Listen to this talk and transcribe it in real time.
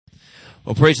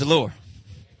Well, praise the Lord.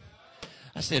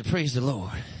 I said, praise the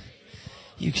Lord.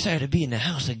 You excited to be in the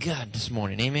house of God this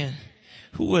morning? Amen.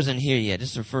 Who wasn't here yet?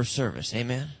 This is our first service.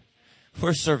 Amen.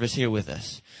 First service here with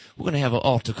us. We're going to have an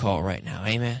altar call right now.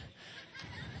 Amen.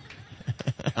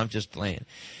 I'm just playing.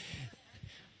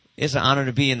 It's an honor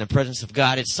to be in the presence of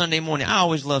God. It's Sunday morning. I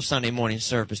always love Sunday morning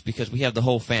service because we have the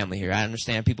whole family here. I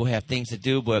understand people have things to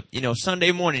do, but,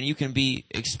 Sunday morning you can be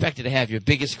expected to have your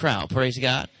biggest crowd. Praise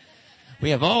God. We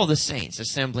have all the saints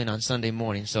assembling on Sunday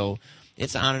morning, so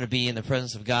it's an honor to be in the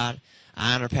presence of God.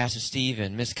 I honor Pastor Steve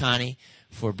and Miss Connie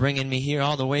for bringing me here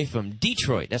all the way from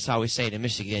Detroit. That's how we say it in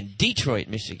Michigan. Detroit,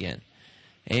 Michigan.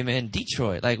 Amen.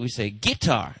 Detroit, like we say,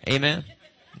 guitar. Amen.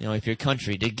 If you're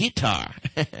country, the guitar.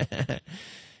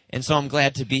 And so I'm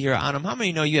glad to be here. On them. How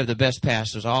many know you have the best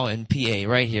pastors all in PA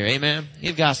right here? Amen.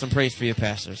 Give God some praise for your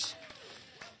pastors.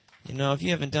 If you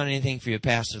haven't done anything for your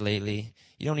pastor lately,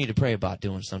 you don't need to pray about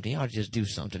doing something. You ought to just do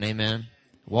something. Amen.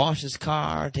 Wash his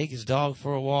car, take his dog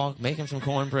for a walk, make him some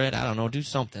cornbread. I don't know. Do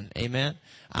something. Amen.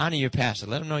 Honor your pastor.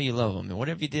 Let him know you love him. And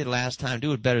whatever you did last time,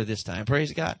 do it better this time.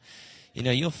 Praise God.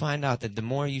 You'll find out that the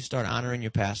more you start honoring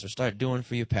your pastor, start doing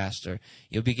for your pastor,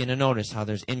 you'll begin to notice how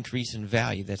there's increase in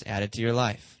value that's added to your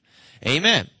life.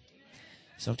 Amen.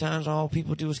 Sometimes all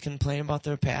people do is complain about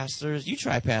their pastors. You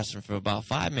try pastoring for about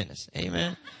 5 minutes.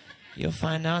 Amen. You'll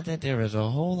find out that there is a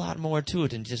whole lot more to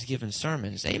it than just giving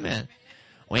sermons. Amen.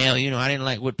 Well, I didn't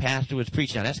like what pastor was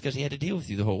preaching on. That's because he had to deal with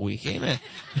you the whole week. Amen.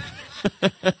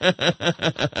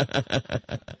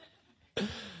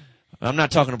 I'm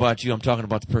not talking about you. I'm talking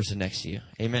about the person next to you.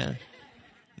 Amen.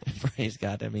 Praise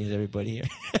God. That means everybody here.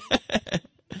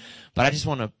 But I just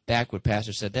want to back what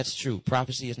Pastor said. That's true.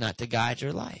 Prophecy is not to guide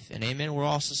your life. And amen, we're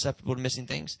all susceptible to missing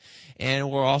things.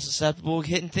 And we're all susceptible to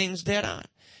hitting things dead on.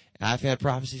 I've had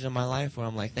prophecies in my life where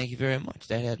I'm like, thank you very much.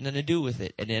 That had nothing to do with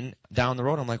it. And then down the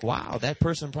road, I'm like, wow, that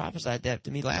person prophesied that to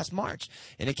me last March.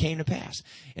 And it came to pass.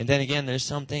 And then again, there's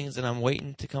some things that I'm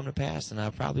waiting to come to pass. And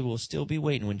I probably will still be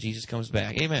waiting when Jesus comes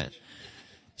back. Amen.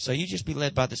 So you just be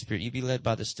led by the Spirit. You be led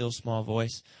by the still small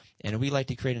voice. And we like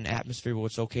to create an atmosphere where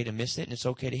it's okay to miss it and it's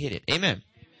okay to hit it. Amen. Amen.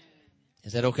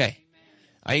 Is that okay?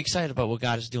 Are you excited about what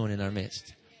God is doing in our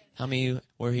midst? How many of you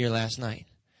were here last night?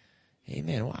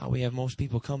 Amen. Wow, we have most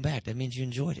people come back. That means you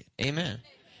enjoyed it. Amen.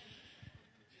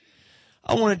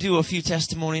 I want to do a few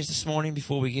testimonies this morning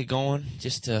before we get going,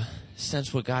 just to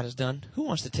sense what God has done. Who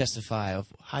wants to testify of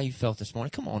how you felt this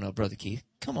morning? Come on up, Brother Keith.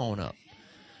 Come on up.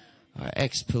 Our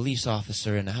ex-police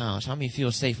officer in the house. How many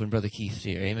feel safe when Brother Keith's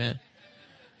here? Amen.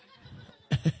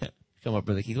 Come on,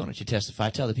 Brother Keith. Why don't you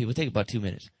testify? Tell the people. Take about 2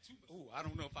 minutes. Oh, I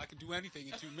don't know if I can do anything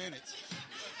in 2 minutes.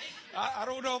 I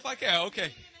don't know if I can.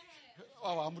 Okay.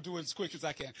 Oh, I'm going to do it as quick as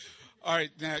I can. All right.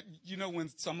 Now, when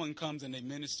someone comes and they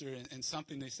minister and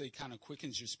something they say kind of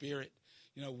quickens your spirit,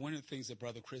 one of the things that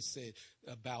Brother Chris said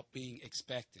about being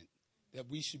expectant, that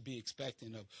we should be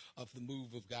expectant of the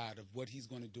move of God, of what he's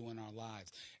going to do in our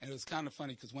lives. And it was kind of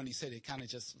funny because when he said it, kind of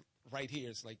just right here,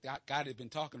 it's like God had been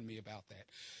talking to me about that.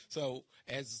 So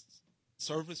as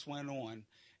service went on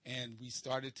and we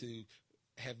started to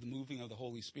have the moving of the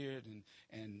Holy Spirit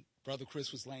and Brother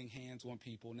Chris was laying hands on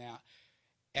people. Now,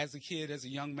 as a kid, as a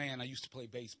young man, I used to play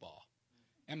baseball.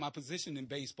 And my position in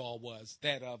baseball was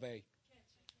that of a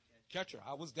catcher.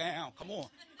 I was down. Come on.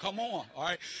 All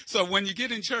right. So when you get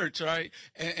in church, all right,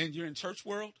 and you're in church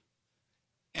world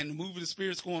and the move of the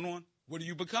Spirit's going on, what do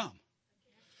you become?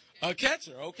 A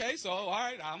catcher. Okay. So, all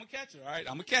right, I'm a catcher. All right.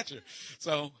 I'm a catcher.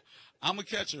 So I'm a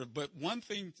catcher. But one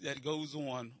thing that goes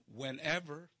on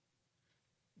whenever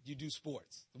you do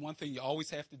sports, the one thing you always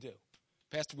have to do,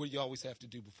 Pastor, what do you always have to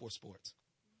do before sports?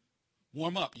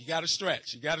 Warm up. You got to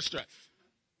stretch.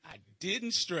 I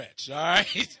didn't stretch. All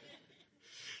right.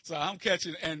 So I'm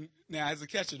catching. And now as a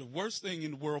catcher, the worst thing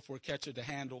in the world for a catcher to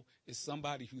handle is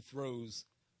somebody who throws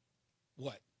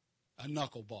what? A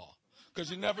knuckleball. Because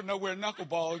you never know where a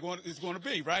knuckleball is going to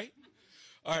be, right?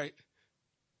 All right.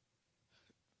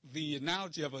 The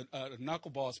analogy of a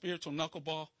knuckleball, a spiritual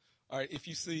knuckleball. All right. If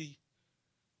you see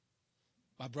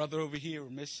my brother over here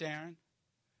with Miss Sharon,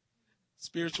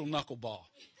 spiritual knuckleball.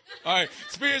 All right.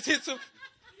 Spirits hits him.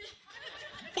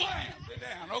 Bam! They're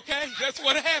down. Okay? That's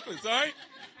what happens. All right?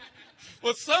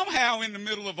 Well, somehow in the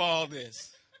middle of all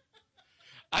this,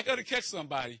 I got to catch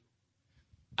somebody.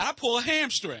 I pull a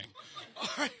hamstring. All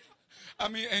right? I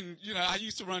mean, and, I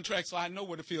used to run track, so I know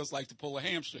what it feels like to pull a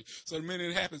hamstring. So the minute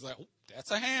it happens, like, oh,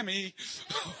 that's a hammy.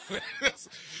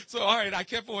 So, all right, I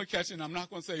kept on catching. I'm not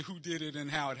going to say who did it and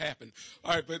how it happened.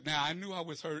 All right, but now I knew I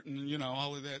was hurt and,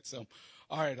 all of that. So,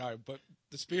 all right. But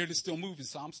the Spirit is still moving,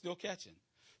 so I'm still catching.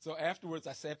 So afterwards,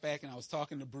 I sat back and I was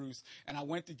talking to Bruce, and I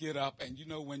went to get up, and you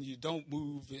know when you don't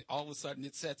move, all of a sudden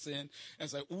it sets in, and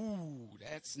it's like, ooh,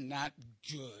 that's not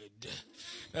good.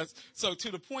 So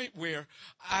to the point where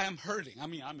I am hurting. I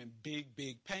mean, I'm in big,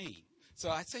 big pain.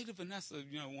 So I say to Vanessa,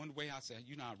 one way I said,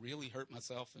 I really hurt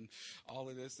myself and all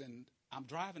of this, and I'm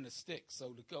driving a stick, so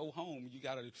to go home,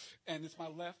 and it's my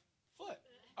left foot.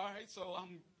 All right, so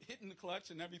I'm hitting the clutch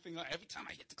and everything. Every time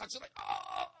I hit the clutch, I'm like,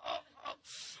 oh.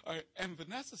 All right, and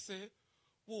Vanessa said,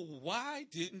 well, why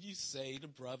didn't you say to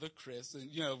Brother Chris and,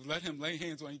 let him lay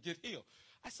hands on you, get healed?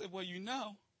 I said, well,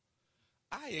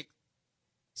 I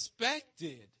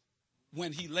expected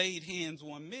when he laid hands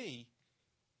on me,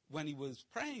 when he was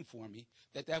praying for me,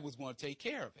 that was going to take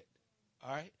care of it.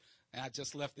 All right? And I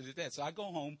just left it at that. So I go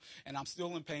home, and I'm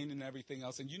still in pain and everything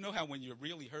else. And you know how when you're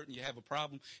really hurt and you have a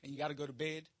problem and you got to go to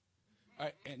bed? All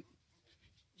right? And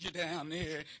you're down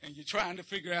there, and you're trying to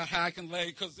figure out how I can lay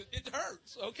because it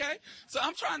hurts, okay? So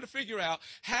I'm trying to figure out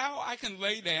how I can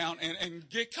lay down and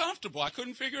get comfortable. I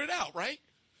couldn't figure it out, right?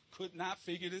 Could not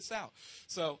figure this out.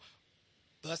 So,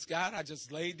 bless God, I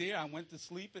just laid there. I went to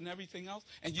sleep and everything else.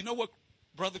 And you know what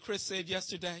Brother Chris said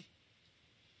yesterday?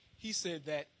 He said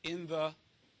that in the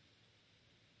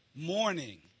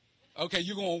morning, okay,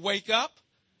 you're going to wake up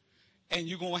and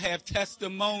you're going to have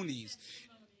testimonies.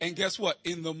 And guess what?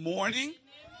 In the morning,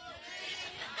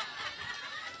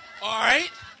 all right,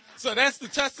 so that's the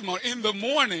testimony. In the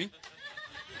morning,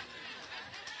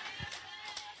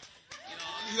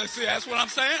 see, that's what I'm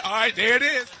saying. All right, there it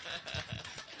is.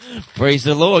 Praise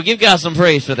the Lord. Give God some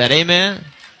praise for that. Amen.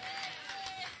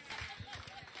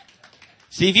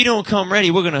 See, if you don't come ready,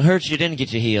 we're going to hurt you, then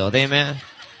get you healed. Amen.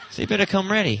 So you better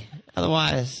come ready.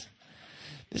 Otherwise,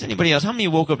 is anybody else? How many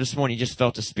of you woke up this morning, you just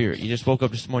felt the Spirit? You just woke up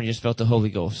this morning, you just felt the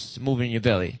Holy Ghost moving in your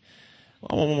belly.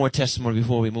 I want one more testimony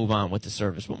before we move on with the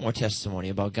service. One more testimony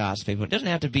about God's faithfulness. It doesn't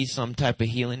have to be some type of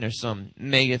healing or some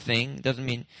mega thing.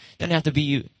 Doesn't have to be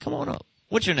you. Come on up.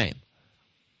 What's your name?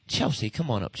 Chelsea.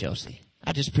 Come on up, Chelsea.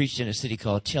 I just preached in a city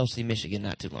called Chelsea, Michigan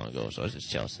not too long ago, so it's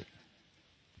just Chelsea.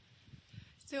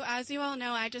 So as you all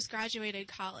know, I just graduated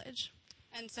college.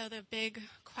 And so the big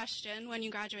question when you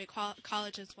graduate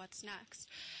college is what's next.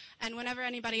 And whenever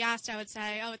anybody asked, I would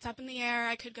say, oh, it's up in the air.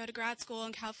 I could go to grad school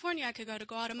in California. I could go to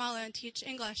Guatemala and teach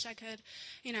English. I could,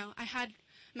 I had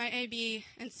my A, B,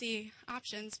 and C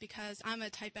options because I'm a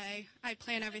type A. I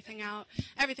plan everything out.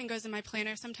 Everything goes in my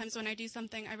planner. Sometimes when I do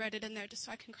something, I write it in there just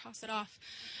so I can cross it off.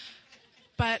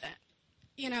 But,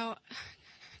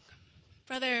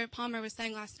 Brother Palmer was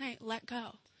saying last night, let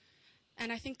go.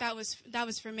 And I think that was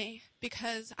for me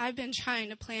because I've been trying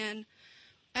to plan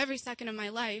every second of my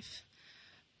life.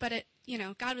 But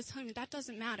God was telling me that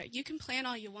doesn't matter. You can plan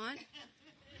all you want,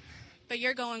 but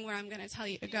you're going where I'm going to tell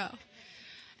you to go.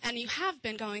 And you have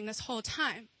been going this whole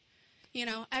time.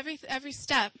 Every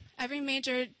step, every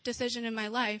major decision in my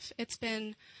life, it's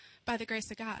been by the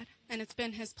grace of God, and it's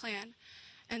been His plan.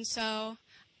 And so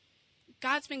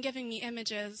God's been giving me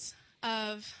images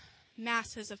of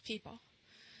masses of people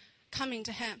coming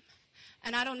to Him.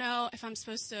 And I don't know if I'm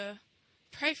supposed to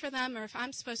pray for them or if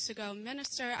I'm supposed to go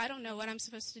minister. I don't know what I'm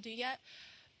supposed to do yet,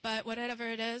 but whatever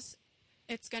it is,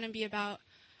 it's going to be about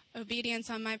obedience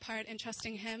on my part and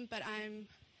trusting Him. But I'm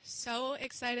so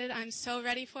excited. I'm so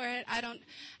ready for it.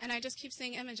 And I just keep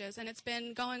seeing images, and it's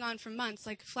been going on for months,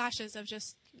 like flashes of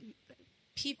just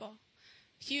people,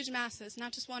 huge masses,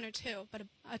 not just one or two, but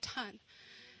a ton.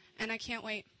 And I can't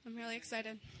wait. I'm really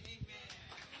excited.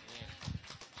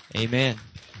 Amen.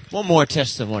 One more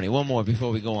testimony. One more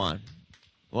before we go on.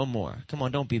 One more. Come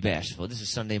on, don't be bashful. This is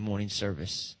Sunday morning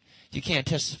service. You can't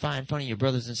testify in front of your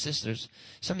brothers and sisters.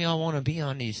 Some of y'all want to be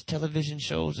on these television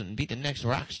shows and be the next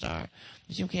rock star.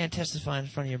 But you can't testify in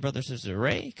front of your brothers and sisters.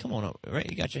 Ray, come on up. Ray,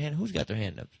 you got your hand? Who's got their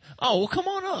hand up? Oh, well, come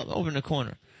on up. Over in the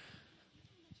corner.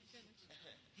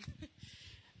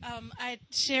 I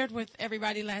shared with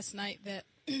everybody last night that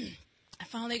I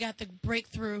finally got the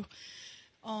breakthrough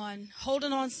on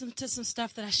holding on to some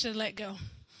stuff that I should have let go.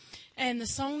 And the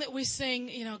song that we sing,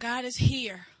 God is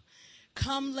here.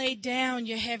 Come lay down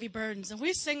your heavy burdens. And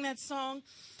we sing that song,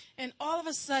 and all of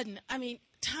a sudden,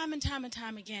 time and time and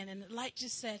time again, and the light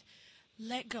just said,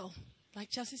 let go. Like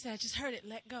Chelsea said, I just heard it,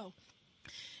 let go.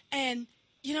 And,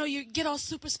 you get all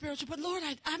super spiritual, but Lord,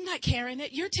 I'm not carrying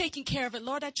it. You're taking care of it.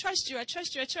 Lord, I trust you. I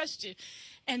trust you. I trust you.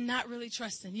 And not really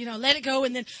trusting, let it go.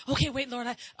 And then, okay, wait, Lord,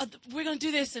 we're going to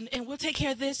do this and we'll take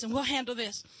care of this and we'll handle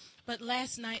this. But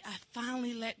last night I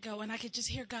finally let go, and I could just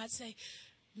hear God say,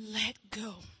 let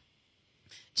go.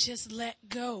 Just let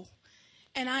go.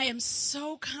 And I am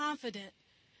so confident.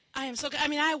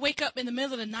 I wake up in the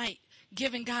middle of the night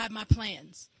giving God my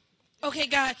plans. okay,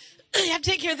 God, I have to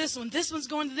take care of this one. This one's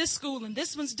going to this school, and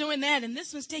this one's doing that, and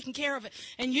this one's taking care of it.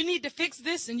 And you need to fix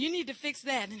this, and you need to fix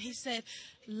that. And he said,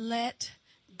 let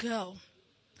go.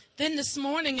 Then this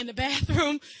morning in the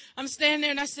bathroom, I'm standing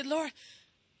there, and I said, Lord,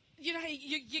 you know,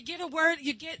 you get a word,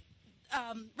 you get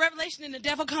revelation, and the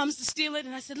devil comes to steal it.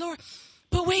 And I said, Lord,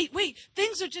 but wait,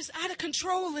 things are just out of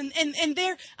control, and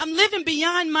I'm living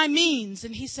beyond my means.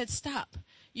 And he said, stop.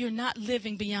 You're not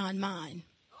living beyond mine.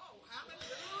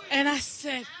 And I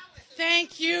said,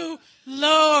 thank you,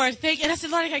 Lord. Thank you. And I said,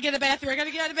 Lord, I got to get a bathroom. I got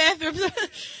to get out of the bathroom.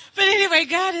 But anyway,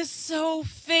 God is so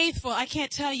faithful. I can't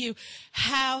tell you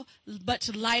how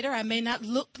much lighter. I may not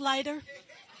look lighter,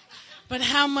 but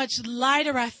how much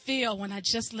lighter I feel when I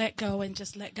just let go and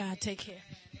just let God take care.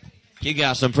 Give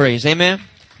God some praise. Amen.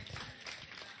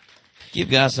 Give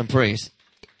God some praise.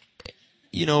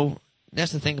 You know,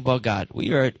 that's the thing about God.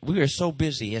 We are so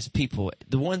busy as people.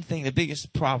 The one thing, the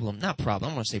biggest problem, not problem,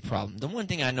 I'm going to say problem. The one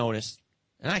thing I noticed,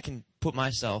 and I can put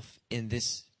myself in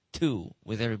this too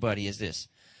with everybody, is this.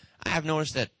 I have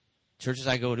noticed that churches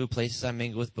I go to, places I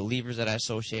mingle with, believers that I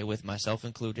associate with, myself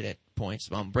included at points,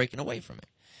 I'm breaking away from it.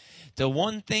 The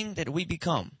one thing that we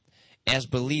become as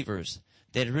believers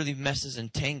that really messes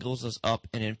and tangles us up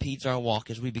and impedes our walk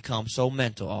is we become so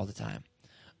mental all the time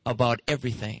about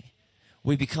everything.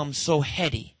 We become so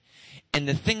heady. And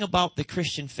the thing about the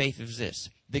Christian faith is this.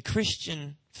 The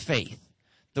Christian faith,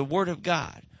 the Word of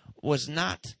God, was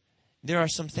not, there are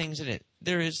some things in it.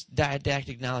 There is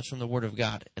didactic knowledge from the Word of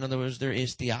God. In other words, there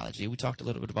is theology. We talked a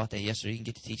little bit about that yesterday. You can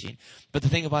get to teaching. But the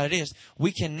thing about it is,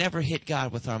 we can never hit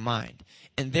God with our mind.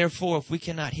 And therefore, if we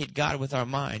cannot hit God with our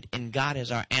mind, and God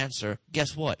is our answer,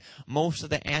 guess what? Most of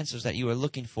the answers that you are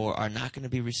looking for are not going to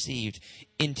be received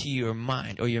into your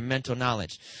mind or your mental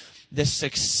knowledge. The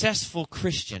successful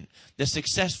Christian, the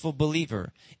successful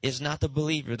believer, is not the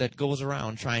believer that goes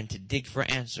around trying to dig for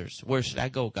answers. Where should I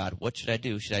go, God? What should I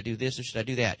do? Should I do this or should I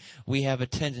do that? We have a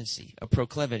tendency, a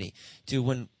proclivity to,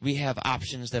 when we have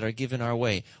options that are given our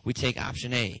way, we take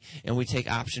option A and we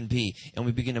take option B and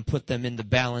we begin to put them in the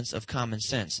balance of common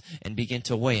sense and begin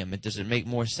to weigh them. Does it make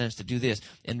more sense to do this?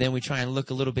 And then we try and look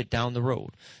a little bit down the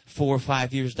road, 4 or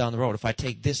 5 years down the road. If I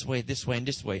take this way, and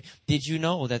this way, did you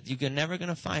know that you're never going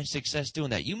to find success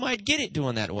doing that? You might get it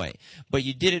doing that way, but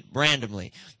you did it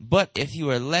randomly. But if you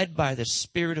are led by the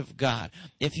Spirit of God,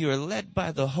 if you are led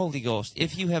by the Holy Ghost,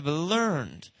 if you have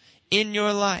learned in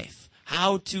your life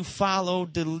how to follow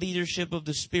the leadership of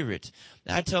the Spirit,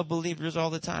 I tell believers all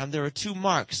the time, there are 2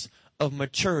 marks of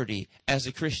maturity as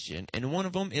a Christian, and one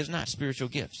of them is not spiritual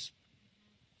gifts.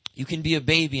 You can be a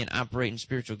baby and operate in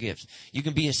spiritual gifts. You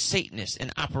can be a Satanist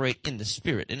and operate in the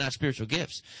Spirit and not spiritual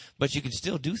gifts. But you can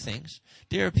still do things.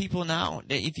 There are people now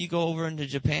that if you go over into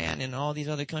Japan and all these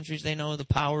other countries, they know the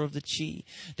power of the chi.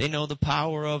 They know the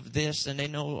power of this, and they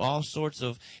know all sorts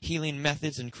of healing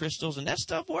methods and crystals, and that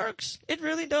stuff works. It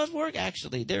really does work,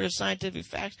 actually. There is scientific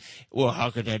facts. Well, how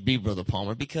could that be, Brother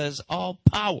Palmer? Because all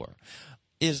power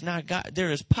is not God. There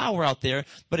is power out there,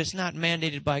 but it's not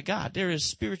mandated by God. There is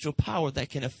spiritual power that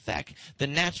can affect the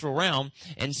natural realm,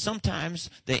 and sometimes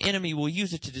the enemy will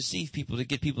use it to deceive people, to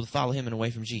get people to follow him and away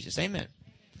from Jesus. Amen.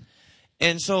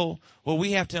 And so what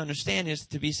we have to understand is,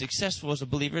 to be successful as a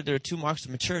believer, there are 2 marks of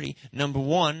maturity. Number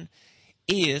 1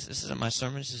 is, this isn't my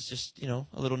sermon, this is just,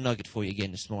 a little nugget for you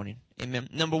again this morning. Amen.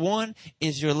 Number 1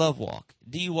 is your love walk.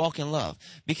 Do you walk in love?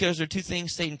 Because there are 2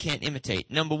 things Satan can't imitate.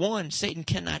 Number 1, Satan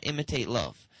cannot imitate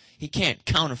love. He can't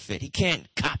counterfeit. He can't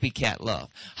copycat love.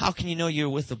 How can you know you're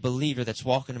with a believer that's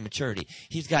walking in maturity?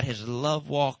 He's got his love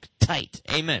walk tight.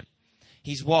 Amen.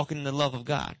 He's walking in the love of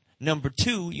God. Number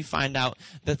 2, you find out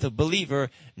that the believer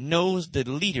knows the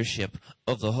leadership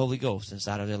of the Holy Ghost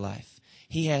inside of their life.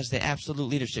 He has the absolute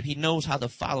leadership. He knows how to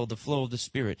follow the flow of the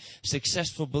Spirit.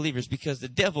 Successful believers, because the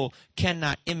devil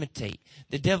cannot imitate.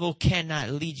 The devil cannot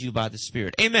lead you by the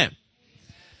Spirit. Amen.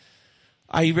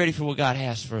 Are you ready for what God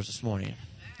has for us this morning?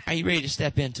 Are you ready to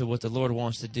step into what the Lord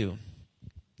wants to do?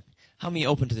 How many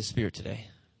open to the Spirit today?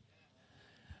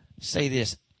 Say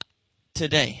this.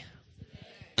 Today,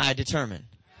 I determine,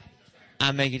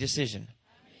 I make a decision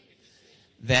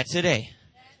that today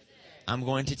I'm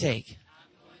going to take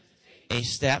a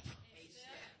step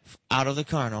out of the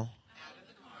carnal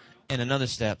and another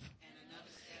step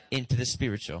into the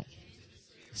spiritual.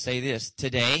 Say this.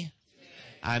 Today,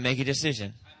 I make a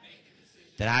decision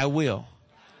that I will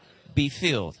be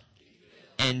filled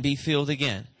and be filled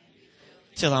again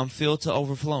till I'm filled to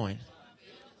overflowing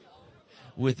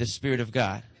with the Spirit of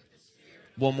God.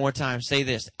 One more time. Say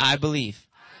this. I believe.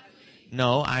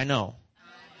 No, I know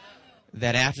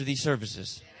that after these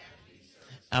services,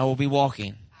 I will be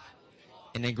walking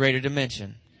in a greater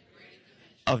dimension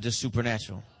of the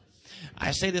supernatural.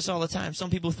 I say this all the time. Some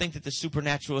people think that the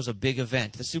supernatural is a big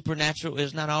event. The supernatural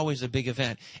is not always a big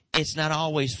event. It's not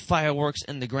always fireworks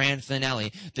in the grand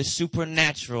finale. The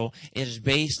supernatural is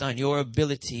based on your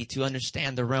ability to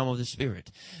understand the realm of the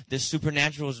Spirit. The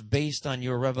supernatural is based on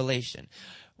your revelation.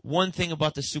 One thing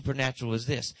about the supernatural is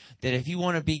this, that if you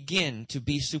want to begin to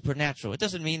be supernatural, it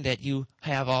doesn't mean that you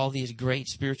have all these great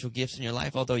spiritual gifts in your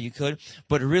life, although you could,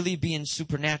 but really being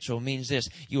supernatural means this,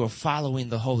 you are following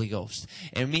the Holy Ghost.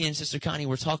 And me and Sister Connie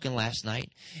were talking last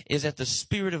night, is that the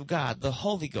Spirit of God, the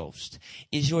Holy Ghost,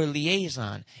 is your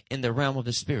liaison in the realm of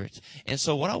the Spirit. And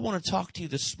so what I want to talk to you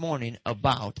this morning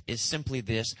about is simply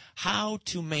this, how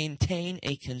to maintain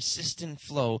a consistent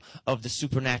flow of the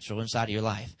supernatural inside of your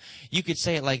life. You could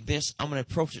say it like this. I'm going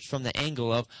to approach it from the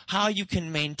angle of how you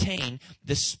can maintain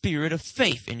the spirit of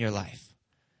faith in your life.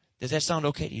 Does that sound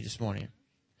okay to you this morning?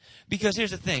 Because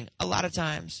here's the thing. A lot of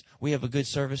times we have a good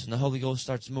service and the Holy Ghost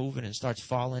starts moving and starts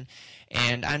falling.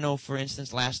 And I know, for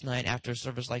instance, last night after a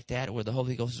service like that where the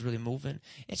Holy Ghost is really moving,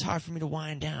 it's hard for me to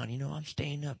wind down. You know, I'm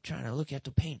staying up trying to look at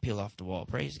the paint peel off the wall.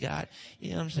 Praise God.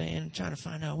 You know what I'm saying? Trying to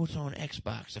find out what's on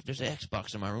Xbox. If there's an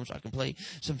Xbox in my room so I can play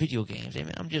some video games.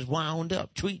 Amen. I'm just wound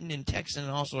up, tweeting and texting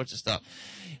and all sorts of stuff.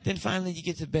 Then finally you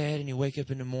get to bed and you wake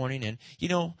up in the morning and, you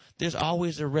know, there's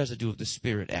always a residue of the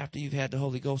Spirit. After you've had the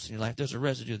Holy Ghost in your life, there's a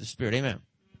residue of the Spirit. Amen.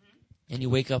 And you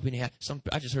wake up and you have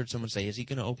I just heard someone say, is he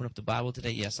going to open up the Bible today?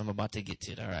 Yes, I'm about to get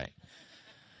to it. All right.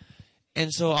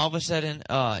 And so all of a sudden,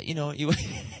 you know, you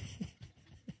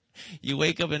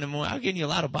wake up in the morning. I'm giving you a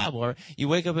lot of Bible. You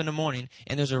wake up in the morning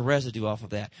and there's a residue off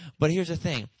of that. But here's the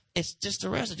thing. It's just a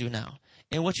residue now.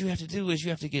 And what you have to do is you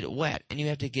have to get wet and you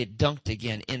have to get dunked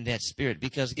again in that Spirit.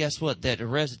 Because guess what? That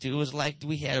residue was like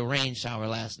we had a rain shower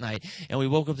last night. And we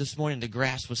woke up this morning, the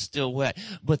grass was still wet.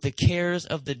 But the cares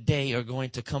of the day are going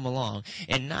to come along.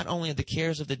 And not only are the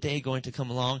cares of the day going to come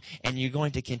along and you're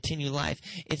going to continue life,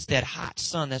 it's that hot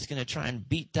sun that's going to try and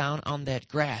beat down on that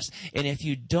grass. And if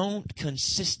you don't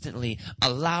consistently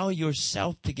allow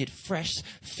yourself to get fresh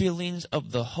feelings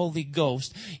of the Holy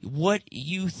Ghost, what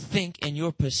you think and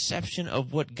your perception of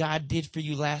what God did for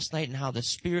you last night and how the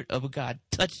Spirit of God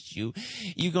touched you,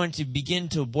 you're going to begin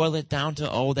to boil it down to,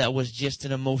 oh, that was just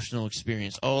an emotional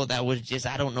experience. Oh, that was just,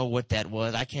 I don't know what that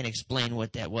was. I can't explain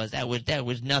what that was. That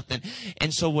was nothing.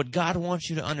 And so what God wants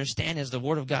you to understand is the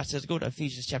Word of God says, go to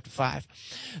Ephesians chapter 5.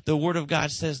 The Word of God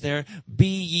says there,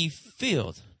 be ye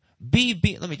filled.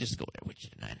 Let me just go there with you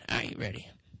tonight. Are you ready?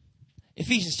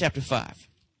 Ephesians chapter 5.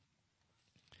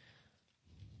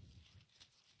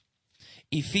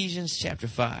 Ephesians chapter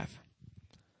 5.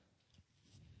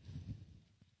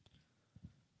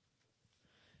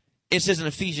 It says in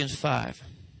Ephesians 5.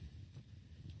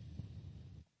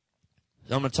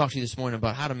 So I'm going to talk to you this morning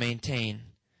about how to maintain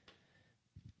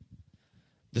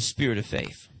the spirit of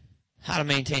faith. How to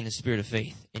maintain the spirit of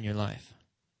faith in your life.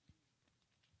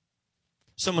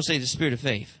 Someone say the spirit of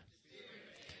faith.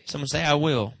 Someone say, I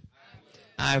will.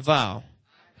 I vow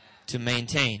to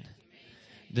maintain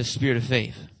the spirit of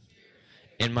faith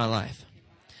in my life.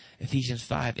 Ephesians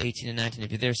 5, 18 and 19.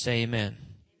 If you're there, say amen.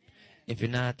 If you're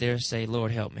not there, say,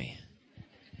 Lord, help me.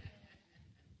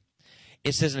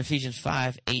 It says in Ephesians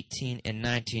 5, 18 and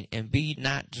 19, and be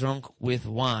not drunk with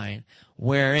wine,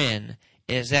 wherein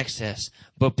is excess,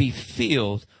 but be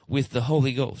filled with the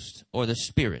Holy Ghost, or the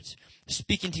Spirit,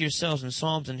 speaking to yourselves in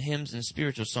psalms and hymns and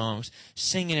spiritual songs,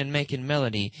 singing and making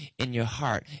melody in your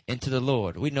heart into the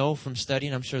Lord. We know from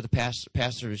studying, I'm sure the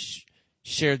pastor has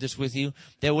shared this with you,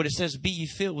 that what it says, be ye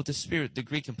filled with the Spirit, the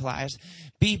Greek implies,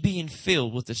 being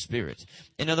filled with the Spirit.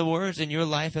 In other words, in your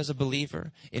life as a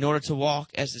believer, in order to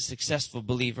walk as a successful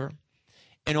believer,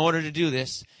 in order to do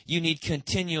this, you need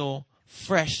continual,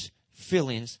 fresh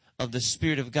fillings of the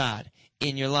Spirit of God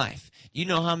in your life. You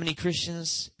know how many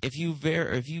Christians, if you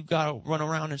got run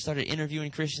around and started interviewing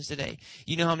Christians today,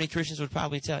 you know how many Christians would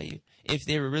probably tell you, if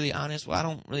they were really honest, well, I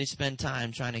don't really spend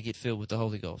time trying to get filled with the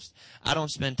Holy Ghost. I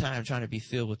don't spend time trying to be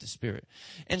filled with the Spirit.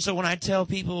 And so when I tell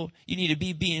people you need to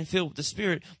be being filled with the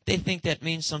Spirit, they think that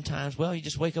means sometimes, well, you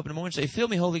just wake up in the morning and say, fill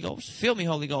me, Holy Ghost, fill me,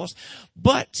 Holy Ghost.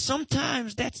 But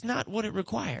sometimes that's not what it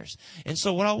requires. And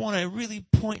so what I want to really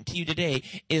point to you today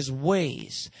is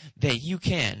ways that you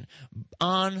can,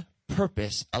 on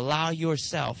purpose, allow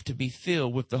yourself to be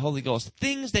filled with the Holy Ghost.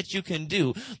 Things that you can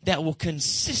do that will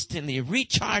consistently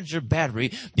recharge your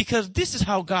battery, because this is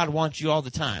how God wants you all the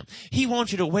time. He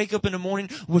wants you to wake up in the morning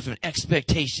with an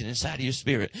expectation inside of your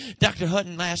spirit. Dr.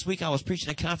 Hutton, last week I was preaching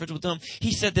a conference with him.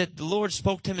 He said that the Lord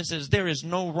spoke to him and says, there is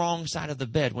no wrong side of the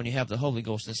bed when you have the Holy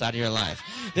Ghost inside of your life.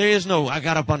 There is no, I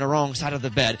got up on the wrong side of the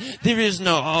bed. There is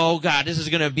no, oh God, this is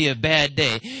going to be a bad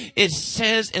day. It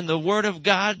says in the Word of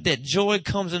God that joy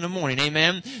comes in the morning. morning.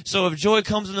 Amen. So if joy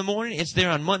comes in the morning, it's there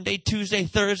on Monday, Tuesday,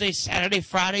 Thursday, Saturday,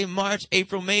 Friday, March,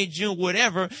 April, May, June,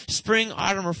 whatever, spring,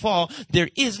 autumn, or fall. There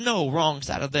is no wrong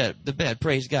side of the bed.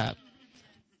 Praise God.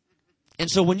 And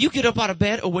so when you get up out of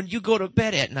bed or when you go to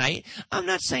bed at night, I'm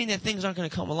not saying that things aren't going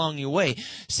to come along your way.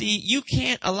 See, you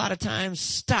can't a lot of times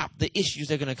stop the issues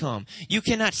that are going to come. You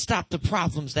cannot stop the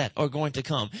problems that are going to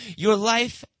come. Your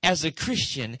life as a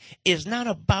Christian is not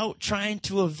about trying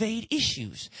to evade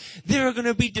issues. There are going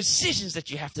to be decisions that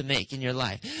you have to make in your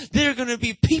life. There are going to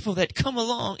be people that come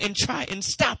along and try and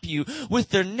stop you with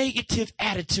their negative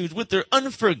attitudes, with their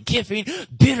unforgiving,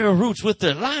 bitter roots, with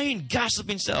their lying,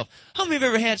 gossiping self. How many have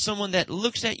ever had someone that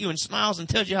looks at you and smiles and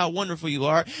tells you how wonderful you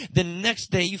are, then the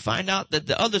next day you find out that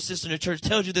the other sister in the church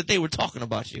tells you that they were talking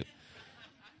about you?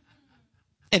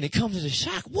 And it comes as a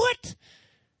shock. What?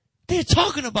 They're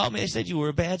talking about me. They said you were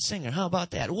a bad singer. How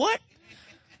about that? What?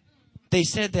 They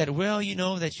said that, well, you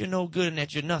know, that you're no good and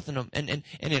that you're nothing. And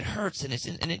it hurts and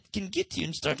it can get to you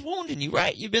and start wounding you,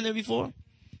 right? You've been there before?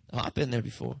 Oh, I've been there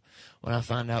before. When I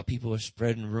find out people are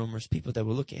spreading rumors, people that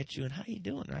will look at you and, how you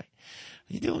doing, right?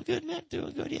 Are you doing good, Matt?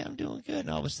 Doing good? Yeah, I'm doing good. And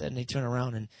all of a sudden they turn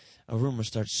around and a rumor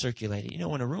starts circulating. You know,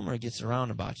 when a rumor gets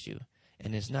around about you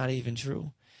and it's not even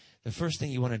true, the first thing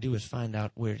you want to do is find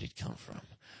out where did it come from.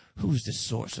 Who's the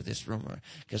source of this rumor?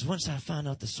 Because once I find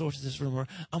out the source of this rumor,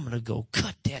 I'm going to go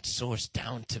cut that source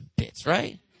down to bits,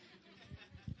 right?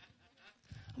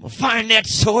 I'm going to find that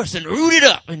source and root it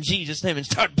up in Jesus' name and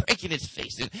start breaking its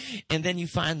face. And then you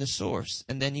find the source,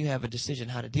 and then you have a decision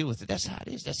how to deal with it. That's how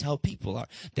it is. That's how people are.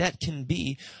 That can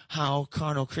be how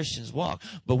carnal Christians walk.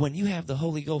 But when you have the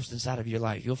Holy Ghost inside of your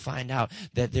life, you'll find out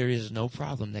that there is no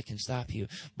problem that can stop you.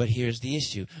 But here's the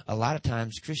issue. A lot of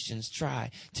times Christians try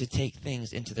to take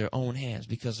things into their own hands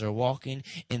because they're walking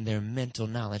in their mental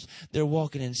knowledge. They're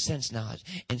walking in sense knowledge.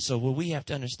 And so what we have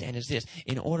to understand is this.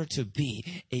 In order to be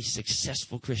a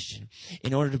successful Christian,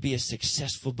 in order to be a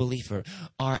successful believer,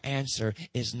 our answer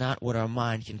is not what our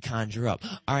mind can conjure up.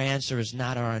 Our answer is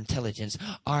not our intelligence.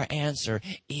 Our answer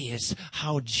is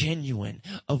how genuine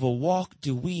of a walk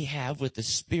do we have with the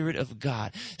Spirit of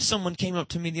God. Someone came up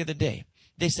to me the other day.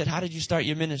 They said, how did you start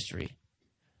your ministry?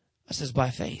 I says, by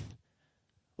faith.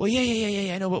 Well,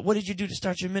 yeah, I know, but what did you do to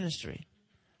start your ministry?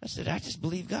 I said, I just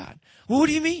believe God. Well, what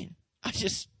do you mean? I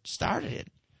just started it.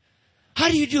 How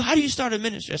do you start a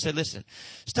ministry? I said, listen,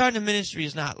 starting a ministry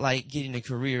is not like getting a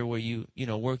career where you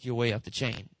work your way up the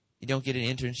chain. You don't get an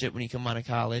internship when you come out of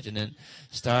college and then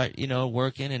start,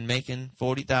 working and making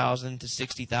 $40,000 to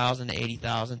 $60,000 to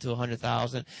 $80,000 to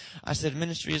 $100,000. I said,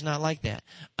 ministry is not like that.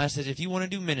 I said, if you want to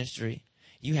do ministry,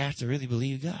 you have to really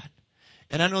believe God.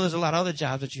 And I know there's a lot of other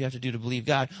jobs that you have to do to believe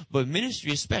God, but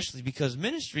ministry especially, because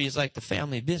ministry is like the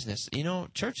family business.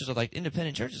 Churches are like,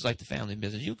 independent churches like the family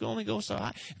business. You can only go so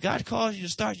high. If God calls you to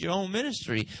start your own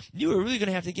ministry, you are really going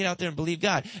to have to get out there and believe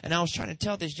God. And I was trying to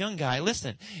tell this young guy,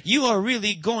 listen, you are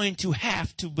really going to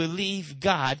have to believe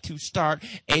God to start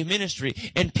a ministry.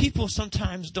 And people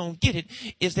sometimes don't get it,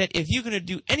 is that if you're going to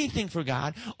do anything for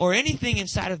God or anything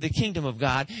inside of the kingdom of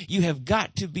God, you have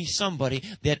got to be somebody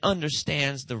that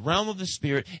understands the realm of the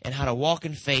Spirit and how to walk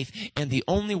in faith. And the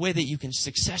only way that you can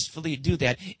successfully do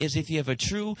that is if you have a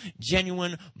true,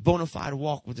 genuine, bona fide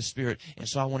walk with the Spirit. And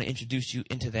so I want to introduce you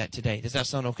into that today. Does that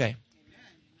sound okay?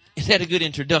 Is that a good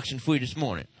introduction for you this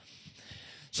morning?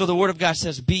 So the Word of God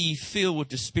says, be ye filled with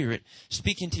the Spirit,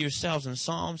 speaking to yourselves in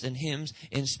psalms and hymns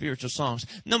and spiritual songs.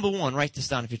 Number one, write this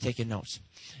down if you're taking notes.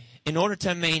 In order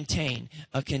to maintain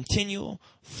a continual,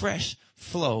 fresh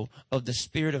flow of the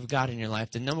Spirit of God in your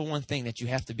life, the number one thing that you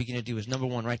have to begin to do is, number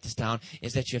one, write this down,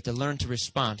 is that you have to learn to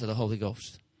respond to the Holy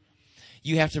Ghost.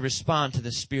 You have to respond to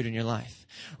the Spirit in your life.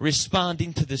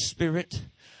 Responding to the Spirit,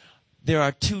 there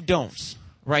are two don'ts.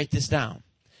 Write this down.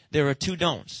 There are two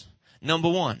don'ts. Number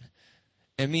one,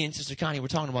 and me and Sister Connie were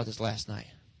talking about this last night.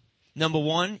 Number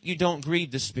one, you don't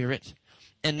grieve the Spirit.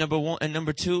 And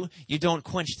number two, you don't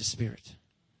quench the Spirit.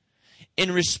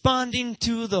 In responding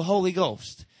to the Holy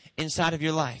Ghost inside of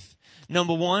your life,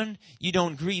 number one, you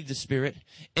don't grieve the Spirit.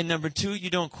 And number two, you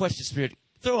don't quench the Spirit.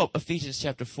 Throw up Ephesians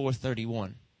chapter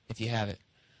 4:31 if you have it.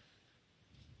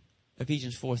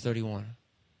 Ephesians 4:31.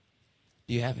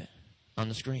 Do you have it on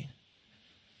the screen?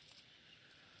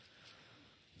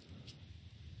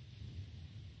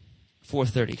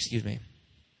 Excuse me.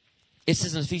 It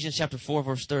says in Ephesians chapter 4,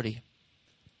 verse 30.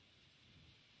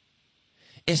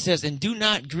 It says, and do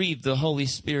not grieve the Holy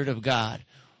Spirit of God,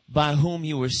 by whom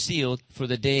you were sealed for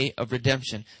the day of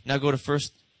redemption. Now go to 1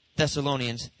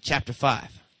 Thessalonians chapter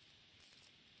 5.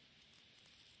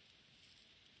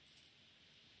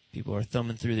 People are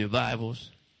thumbing through their Bibles.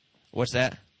 What's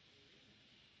that?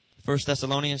 1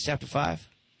 Thessalonians chapter 5.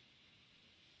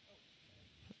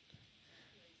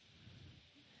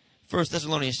 1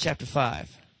 Thessalonians chapter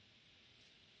 5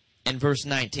 and verse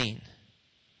 19.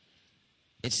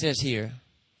 It says here,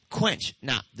 quench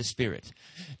not the Spirit.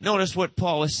 Notice what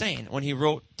Paul was saying when he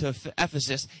wrote to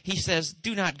Ephesus. He says,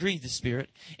 do not grieve the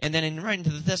Spirit. And then in writing to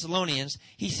the Thessalonians,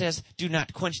 he says, do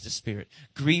not quench the Spirit.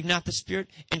 Grieve not the Spirit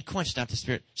and quench not the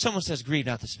Spirit. Someone says, grieve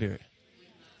not the Spirit.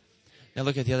 Now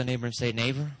look at the other neighbor and say,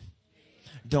 neighbor,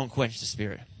 don't quench the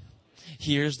Spirit.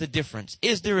 Here's the difference.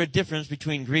 Is there a difference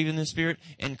between grieving the Spirit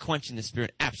and quenching the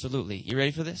Spirit? Absolutely. You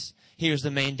ready for this? Here's the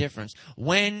main difference.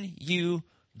 When you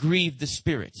grieve the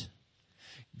Spirit,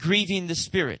 grieving the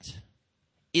Spirit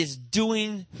is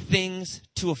doing things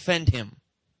to offend Him.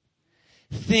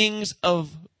 Things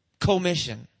of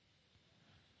commission.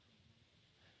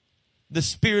 The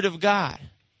Spirit of God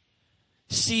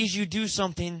sees you do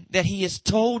something that He has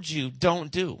told you don't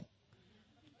do.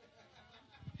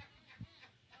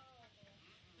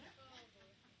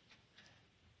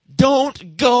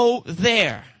 Don't go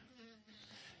there.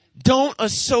 Don't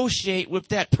associate with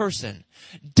that person.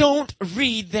 Don't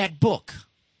read that book.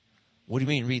 What do you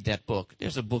mean read that book?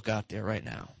 There's a book out there right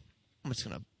now. I'm just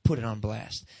going to put it on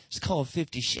blast. It's called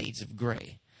 50 Shades of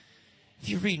Grey. If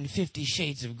you're reading 50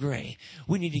 Shades of Grey,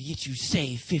 we need to get you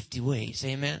saved 50 ways.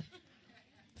 Amen?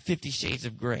 50 Shades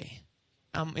of Grey.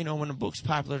 When a book's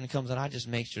popular and it comes out, I just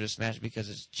make sure to smash it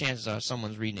because chances are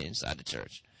someone's reading it inside the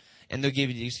church. And they'll give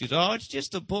you the excuse, oh, it's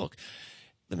just a book.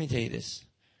 Let me tell you this.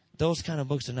 Those kind of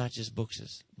books are not just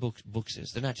bookses.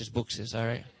 They're not just bookses, all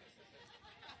right?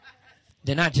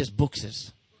 They're not just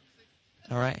bookses,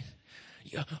 all right?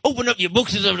 Open up your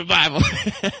bookses of the Bible.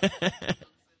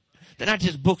 They're not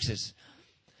just bookses.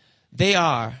 They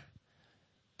are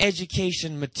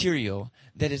education material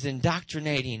that is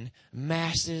indoctrinating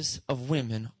masses of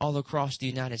women all across the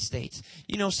United States.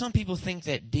 You know, some people think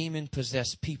that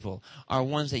demon-possessed people are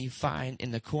ones that you find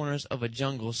in the corners of a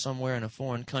jungle somewhere in a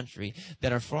foreign country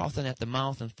that are frothing at the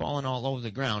mouth and falling all over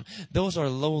the ground. Those are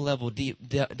low-level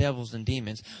devils and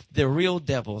demons. The real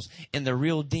devils and the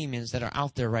real demons that are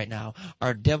out there right now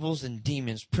are devils and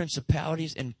demons,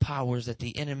 principalities and powers that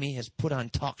the enemy has put on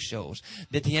talk shows,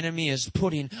 that the enemy is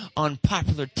putting on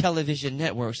popular television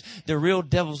networks. The real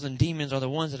devils and demons are the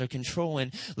ones that are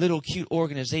controlling little cute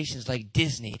organizations like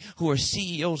Disney, who are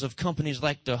CEOs of companies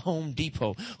like the Home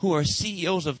Depot, who are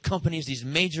CEOs of companies, these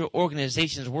major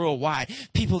organizations worldwide,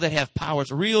 people that have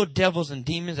powers, real devils and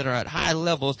demons that are at high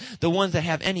levels. The ones that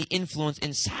have any influence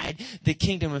inside the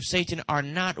kingdom of Satan are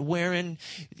not wearing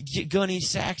gunny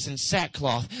sacks and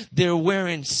sackcloth. They're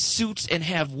wearing suits and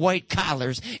have white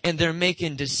collars, and they're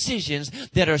making decisions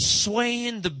that are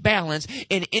swaying the balance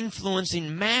and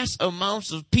influencing mass amounts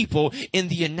of people in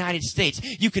the United States.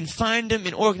 You can find them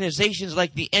in organizations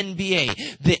like the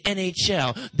NBA, the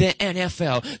NHL, the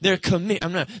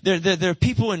NFL. They're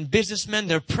people and businessmen.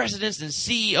 They're presidents and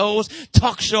CEOs,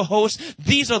 talk show hosts.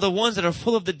 These are the ones that are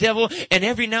full of the devil. And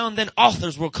every now and then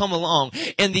authors will come along,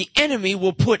 and the enemy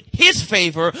will put his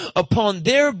favor upon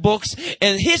their books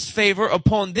and his favor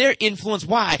upon their influence.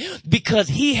 Why? Because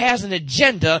he has an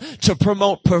agenda to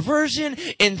promote perversion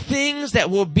and things that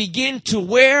will begin to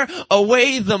wear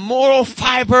away the moral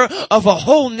fiber of a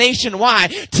whole nation. Why?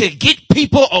 To get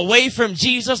people away from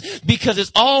Jesus, because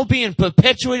it's all being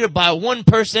perpetuated by one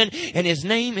person, and his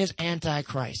name is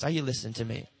Antichrist. Are you listening to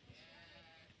me?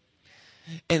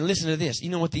 And listen to this. You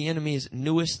know what the enemy's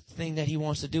newest thing that he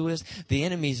wants to do is? The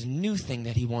enemy's new thing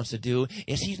that he wants to do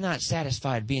is he's not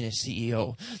satisfied being a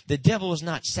CEO. The devil is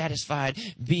not satisfied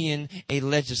being a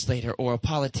legislator or a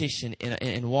politician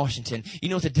in Washington. You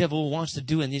know what the devil wants to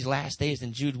do in these last days,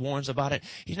 and Jude warns about it?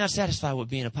 He's not satisfied with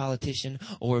being a politician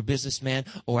or a businessman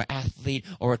or an athlete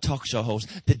or a talk show host.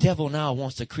 The devil now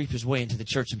wants to creep his way into the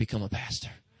church and become a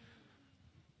pastor.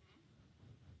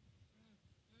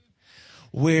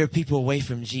 Wear people away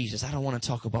from Jesus. I don't want to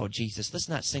talk about Jesus. Let's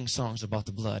not sing songs about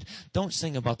the blood. Don't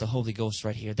sing about the Holy Ghost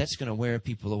right here. That's going to wear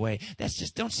people away.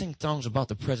 Don't sing songs about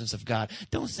the presence of God.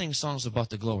 Don't sing songs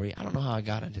about the glory. I don't know how I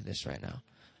got into this right now.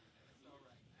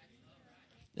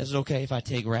 Is it okay if I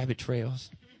take rabbit trails?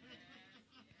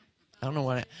 I don't know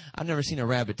I've never seen a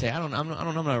rabbit tail. I'm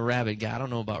not a rabbit guy. I don't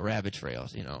know about rabbit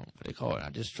trails, what they call it. I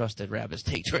just trust that rabbits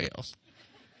take trails.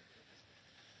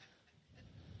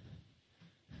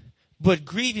 But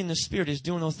grieving the Spirit is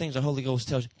doing those things the Holy Ghost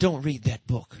tells you. Don't read that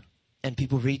book. And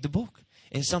people read the book.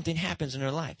 And something happens in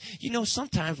their life.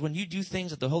 Sometimes when you do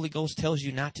things that the Holy Ghost tells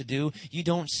you not to do, you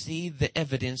don't see the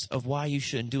evidence of why you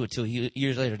shouldn't do it till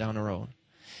years later down the road.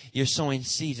 You're sowing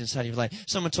seeds inside of your life.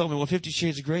 Someone told me, well, 50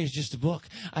 Shades of Grey is just a book.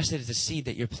 I said it's a seed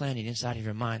that you're planting inside of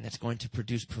your mind that's going to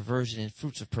produce perversion and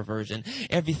fruits of perversion.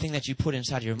 Everything that you put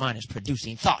inside of your mind is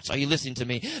producing thoughts. Are you listening to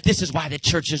me? This is why the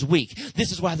church is weak.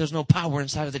 This is why there's no power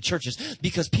inside of the churches,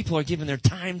 because people are giving their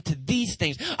time to these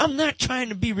things. I'm not trying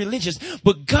to be religious,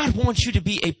 but God wants you to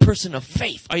be a person of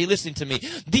faith. Are you listening to me?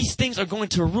 These things are going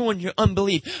to ruin your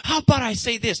unbelief. How about I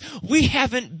say this? We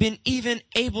haven't been even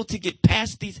able to get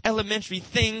past these elementary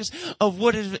things of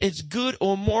what is good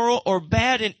or moral or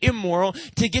bad and immoral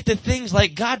to get to things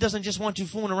like God doesn't just want you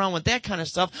fooling around with that kind of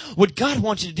stuff. What God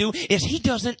wants you to do is He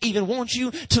doesn't even want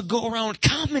you to go around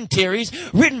commentaries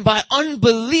written by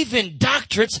unbelieving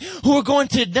doctorates who are going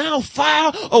to now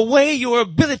file away your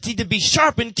ability to be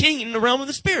sharp and king in the realm of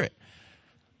the Spirit.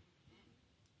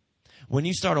 When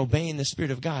you start obeying the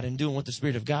Spirit of God and doing what the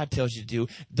Spirit of God tells you to do,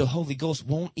 the Holy Ghost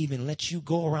won't even let you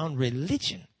go around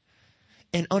religion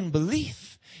and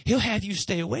unbelief. He'll have you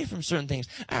stay away from certain things.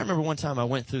 I remember one time I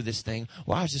went through this thing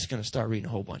where I was just going to start reading a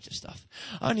whole bunch of stuff.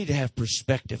 I need to have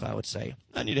perspective, I would say.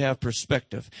 I need to have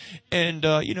perspective. And,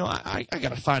 I got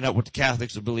to find out what the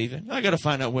Catholics are believing. I got to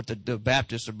find out what the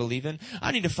Baptists are believing.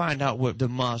 I need to find out what the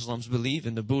Muslims believe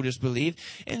and the Buddhists believe.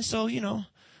 And so,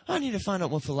 I need to find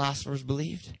out what philosophers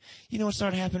believed. You know what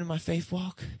started happening in my faith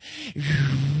walk?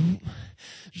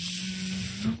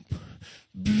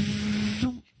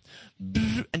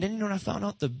 And then you know what I found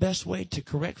out? The best way to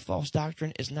correct false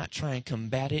doctrine is not try and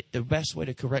combat it. The best way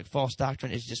to correct false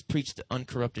doctrine is just preach the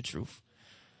uncorrupted truth.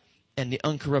 And the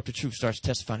uncorrupted truth starts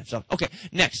testifying itself. Okay,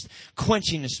 next.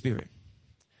 Quenching the Spirit.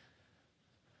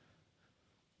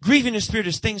 Grieving the Spirit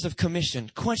is things of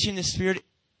commission. Quenching the Spirit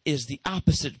is the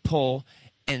opposite pole,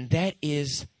 and that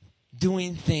is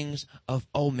doing things of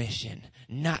omission,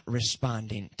 not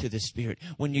responding to the Spirit.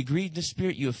 When you grieve the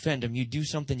Spirit, you offend Him. You do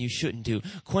something you shouldn't do.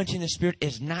 Quenching the Spirit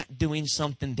is not doing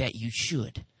something that you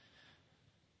should.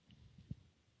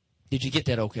 Did you get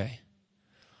that okay?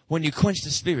 When you quench the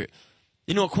Spirit,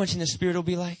 you know what quenching the Spirit will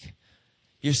be like?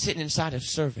 You're sitting inside of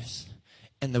service,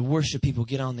 and the worship people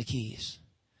get on the keys.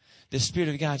 The Spirit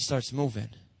of God starts moving.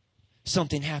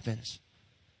 Something happens.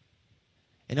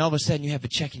 And all of a sudden you have a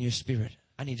check in your spirit.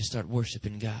 I need to start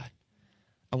worshiping God.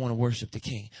 I want to worship the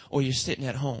King. Or you're sitting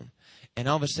at home and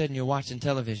all of a sudden you're watching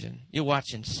television. You're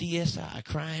watching CSI,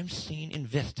 Crime Scene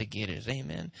Investigators.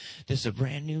 Amen. This is a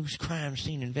brand new crime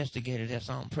scene investigator that's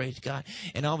on. Praise God.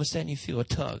 And all of a sudden you feel a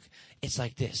tug. It's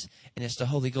like this. And it's the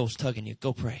Holy Ghost tugging you.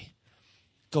 Go pray.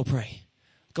 Go pray.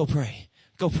 Go pray.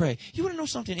 Go pray. You want to know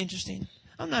something interesting?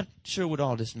 I'm not sure what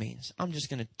all this means. I'm just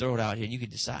going to throw it out here and you can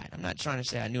decide. I'm not trying to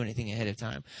say I knew anything ahead of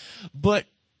time. But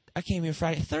I came here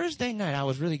Friday. Thursday night, I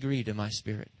was really grieved in my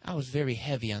spirit. I was very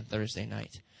heavy on Thursday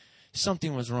night.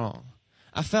 Something was wrong.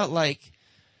 I felt like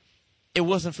it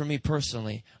wasn't for me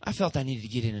personally. I felt I needed to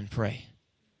get in and pray.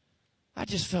 I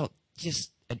just felt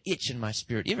just an itch in my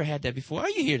spirit. You ever had that before? Are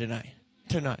you here tonight?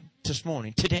 Tonight, this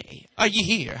morning, today? Are you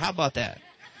here? How about that?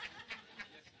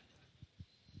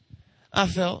 I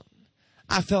felt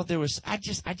there was,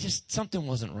 something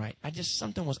wasn't right.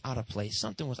 Something was out of place.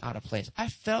 Something was out of place. I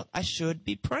felt I should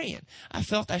be praying.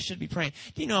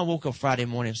 Do you know, I woke up Friday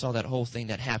morning and saw that whole thing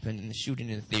that happened in the shooting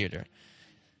in the theater.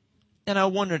 And I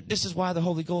wondered, this is why the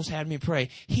Holy Ghost had me pray.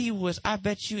 I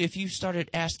bet you if you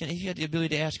had the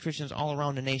ability to ask Christians all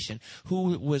around the nation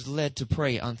who was led to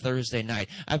pray on Thursday night,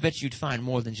 I bet you'd find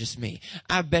more than just me.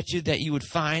 I bet you that you would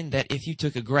find that if you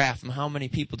took a graph from how many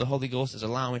people the Holy Ghost is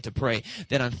allowing to pray,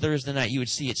 that on Thursday night you would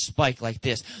see it spike like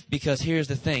this. Because here's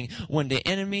the thing, when the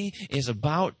enemy is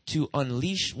about to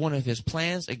unleash one of his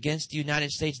plans against the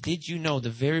United States, did you know the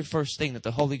very first thing that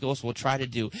the Holy Ghost will try to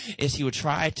do is he will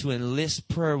try to enlist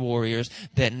prayer warriors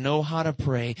that know how to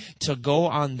pray to go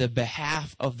on the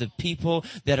behalf of the people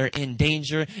that are in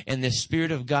danger, and the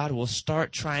Spirit of God will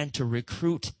start trying to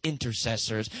recruit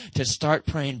intercessors to start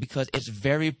praying, because it's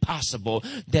very possible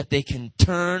that they can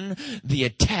turn the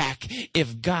attack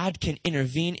if God can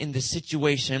intervene in the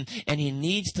situation, and He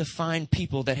needs to find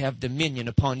people that have dominion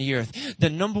upon the earth. The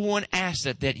number one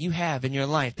asset that you have in your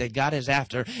life that God is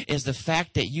after is the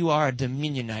fact that you are a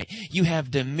dominionite. You have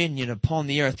dominion upon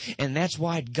the earth, and that's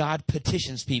why God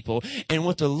petitions people. And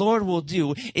what the Lord will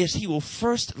do is He will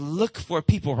first look for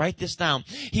people, write this down,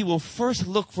 He will first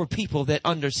look for people that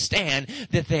understand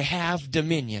that they have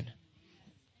dominion.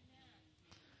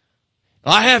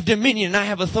 I have dominion and I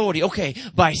have authority. Okay,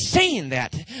 by saying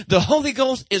that, the Holy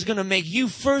Ghost is going to make you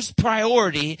first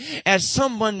priority as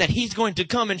someone that He's going to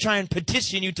come and try and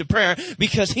petition you to prayer,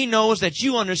 because He knows that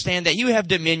you understand that you have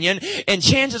dominion, and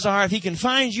chances are if He can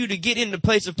find you to get in the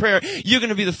place of prayer, you're going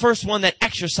to be the first one that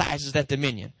exercises that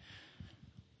dominion.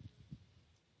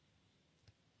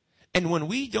 And when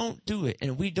we don't do it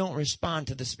and we don't respond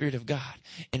to the Spirit of God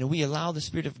and we allow the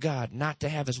Spirit of God not to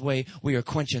have his way, we are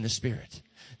quenching the Spirit.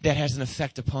 That has an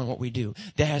effect upon what we do.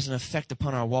 That has an effect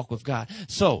upon our walk with God.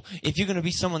 So, if you're going to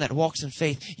be someone that walks in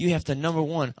faith, you have to, number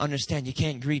one, understand you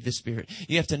can't grieve the Spirit.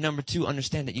 You have to, number two,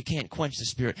 understand that you can't quench the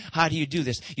Spirit. How do you do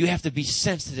this? You have to be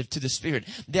sensitive to the Spirit.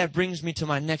 That brings me to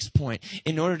my next point.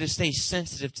 In order to stay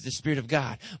sensitive to the Spirit of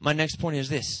God, my next point is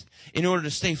this. In order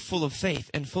to stay full of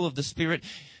faith and full of the Spirit,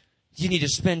 you need to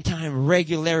spend time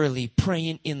regularly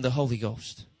praying in the Holy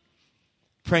Ghost.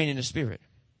 Praying in the Spirit.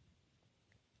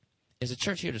 Is a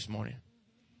church here this morning?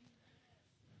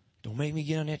 Don't make me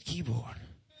get on that keyboard.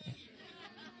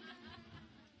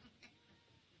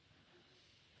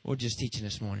 We're just teaching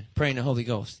this morning. Praying the Holy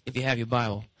Ghost. If you have your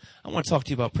Bible, I want to talk to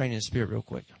you about praying in the Spirit real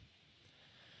quick.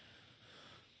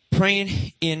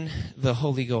 Praying in the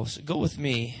Holy Ghost. Go with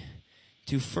me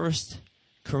to 1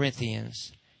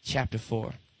 Corinthians chapter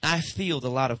 4. I field a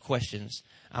lot of questions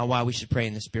on why we should pray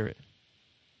in the Spirit.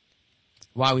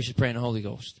 Why we should pray in the Holy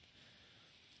Ghost.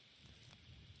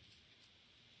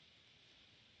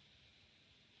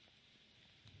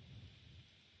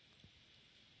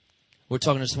 We're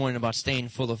talking this morning about staying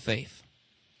full of faith.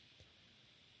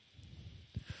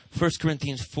 1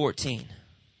 Corinthians 14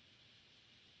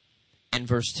 and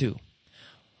verse 2.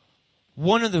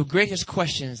 One of the greatest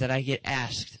questions that I get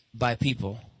asked by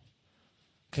people,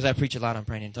 because I preach a lot on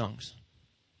praying in tongues.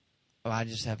 Well, I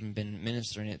just haven't been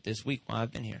ministering it this week while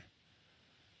I've been here.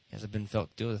 Because I've been felt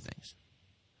to do other things.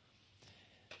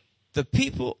 The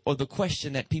people, or the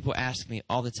question that people ask me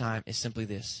all the time is simply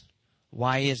this.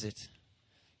 Why is it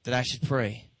that I should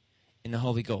pray in the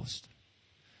Holy Ghost?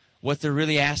 What they're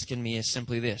really asking me is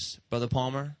simply this. Brother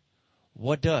Palmer,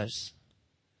 what does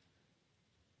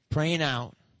praying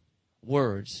out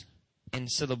words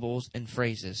and syllables and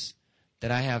phrases that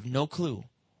I have no clue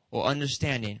or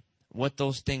understanding what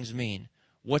those things mean,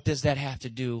 what does that have to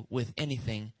do with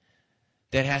anything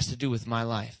that has to do with my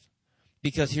life?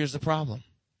 Because here's the problem.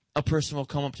 A person will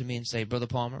come up to me and say, Brother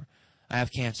Palmer, I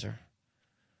have cancer.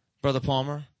 Brother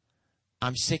Palmer,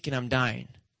 I'm sick and I'm dying.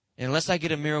 And unless I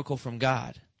get a miracle from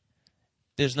God,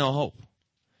 there's no hope.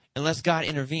 Unless God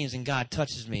intervenes and God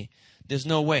touches me, there's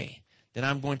no way that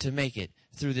I'm going to make it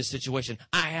through this situation.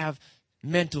 I have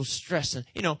mental stress and,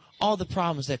 all the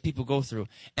problems that people go through.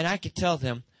 And I could tell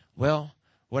them, well,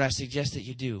 what I suggest that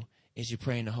you do is you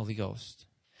pray in the Holy Ghost.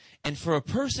 And for a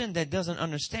person that doesn't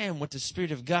understand what the Spirit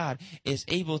of God is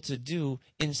able to do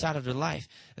inside of their life,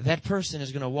 that person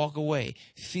is going to walk away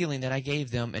feeling that I gave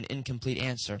them an incomplete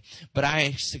answer. But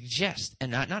I suggest,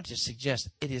 and not just suggest,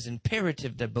 it is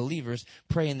imperative that believers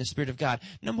pray in the Spirit of God.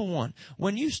 Number one,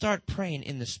 when you start praying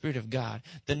in the Spirit of God,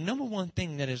 the number one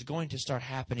thing that is going to start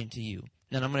happening to you,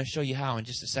 and I'm going to show you how in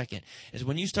just a second, is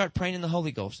when you start praying in the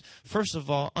Holy Ghost, first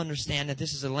of all, understand that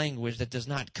this is a language that does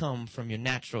not come from your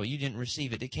natural. You didn't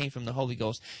receive it. It came from the Holy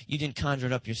Ghost. You didn't conjure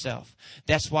it up yourself.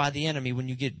 That's why the enemy, when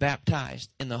you get baptized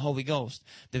in the Holy Ghost,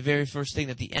 the very first thing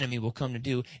that the enemy will come to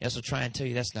do is to try and tell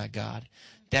you that's not God.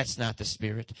 That's not the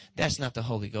Spirit. That's not the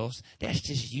Holy Ghost. That's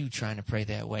just you trying to pray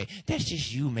that way. That's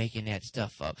just you making that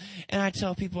stuff up. And I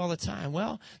tell people all the time,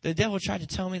 well, the devil tried to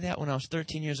tell me that when I was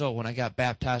 13 years old, when I got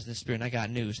baptized in the Spirit and I got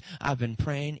news. I've been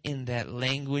praying in that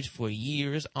language for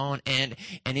years on end,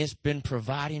 and it's been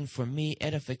providing for me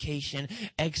edification,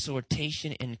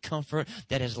 exhortation, and comfort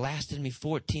that has lasted me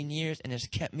 14 years and has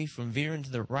kept me from veering to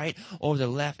the right or the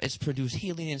left. It's produced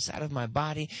healing inside of my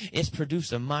body. It's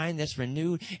produced a mind that's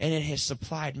renewed, and it has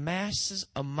supplied massive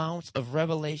amounts of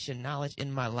revelation knowledge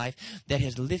in my life that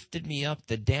has lifted me up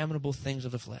the damnable things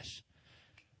of the flesh.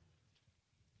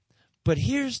 But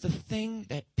here's the thing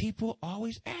that people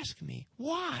always ask me.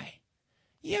 Why?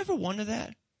 You ever wonder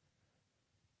that?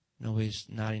 Nobody's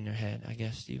nodding their head. I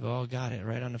guess you've all got it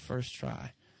right on the first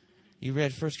try. You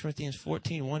read 1 Corinthians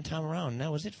 14 one time around, and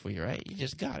that was it for you, right? You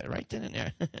just got it right then and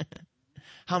there.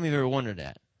 How many have ever wondered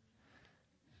that?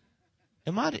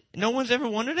 No one's ever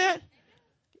wondered that?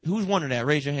 Who's wondered that?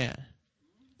 Raise your hand.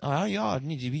 Oh, y'all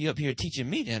need to be up here teaching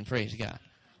me then, praise God.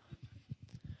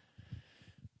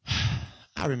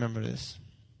 I remember this.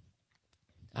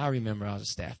 I remember I was a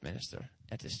staff minister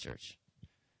at this church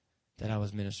that I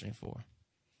was ministering for.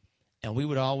 And we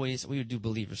would do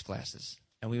believers classes.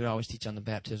 And we would always teach on the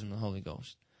baptism of the Holy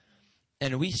Ghost.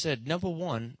 And we said, number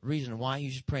one reason why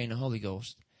you should pray in the Holy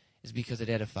Ghost is because it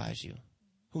edifies you.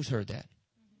 Who's heard that?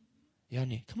 Y'all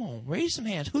need, come on, raise some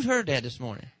hands. Who's heard that this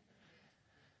morning?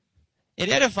 It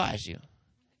edifies you.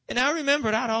 And I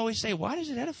remembered I'd always say, why does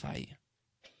it edify you?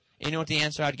 And you know what the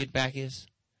answer I'd get back is?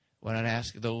 When I'd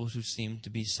ask those who seemed to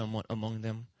be somewhat among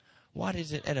them, why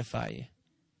does it edify you?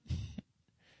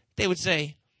 They would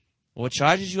say, Well, it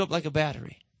charges you up like a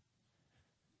battery.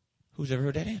 Who's ever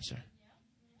heard that answer?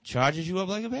 Charges you up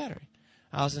like a battery.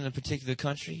 I was in a particular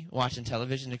country watching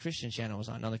television. The Christian channel was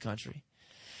on another country.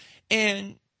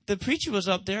 And the preacher was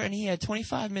up there and he had a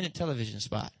 25-minute television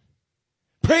spot.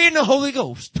 Pray in the Holy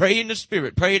Ghost. Pray in the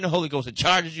Spirit. Pray in the Holy Ghost. It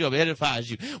charges you up. It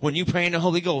edifies you. When you pray in the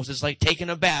Holy Ghost, it's like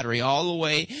taking a battery all the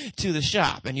way to the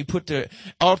shop. And you put the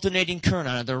alternating current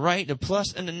on it, the right, the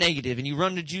plus, and the negative. And you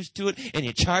run the juice to it, and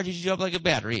it charges you up like a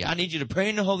battery. I need you to pray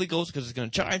in the Holy Ghost because it's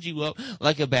going to charge you up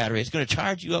like a battery. It's going to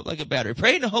charge you up like a battery.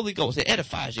 Pray in the Holy Ghost. It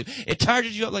edifies you. It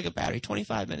charges you up like a battery.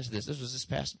 25 minutes of this. This was this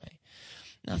past May.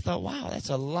 And I thought, wow, that's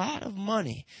a lot of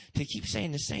money to keep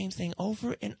saying the same thing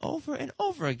over and over and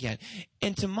over again.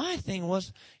 And to my thing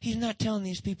was, he's not telling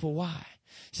these people why.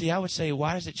 See, I would say,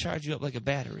 why does it charge you up like a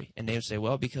battery? And they would say,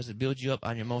 well, because it builds you up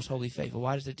on your most holy faith. Well,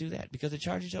 why does it do that? Because it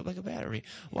charges you up like a battery.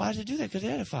 Why does it do that? Because it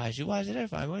edifies you. Why does it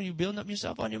edify? Well, you're building up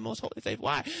yourself on your most holy faith.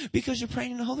 Why? Because you're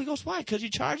praying in the Holy Ghost. Why? Because you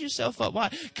charge yourself up. Why?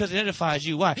 Because it edifies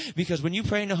you. Why? Because when you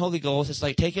pray in the Holy Ghost, it's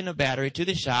like taking a battery to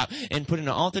the shop and putting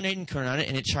an alternating current on it,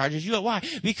 and it charges you up. Why?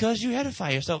 Because you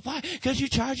edify yourself. Why? Because you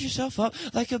charge yourself up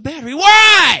like a battery.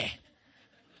 Why?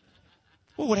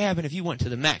 What would happen if you went to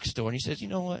the Mac store and you said, you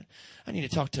know what? I need to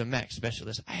talk to a Mac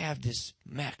specialist. I have this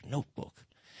Mac notebook.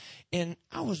 And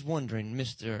I was wondering,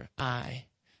 Mr. I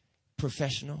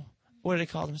Professional, what do they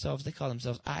call themselves? They call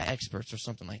themselves I Experts or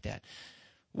something like that.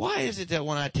 Why is it that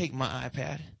when I take my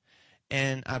iPad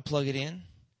and I plug it in,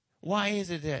 why is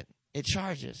it that it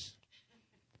charges?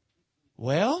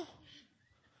 Well,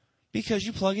 because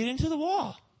you plug it into the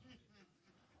wall.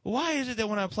 Why is it that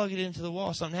when I plug it into the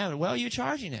wall, something happens? Well, you're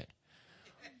charging it.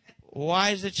 Why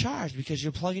is it charged? Because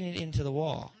you're plugging it into the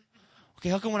wall. Okay,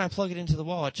 how come when I plug it into the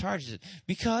wall, it charges it?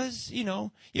 Because,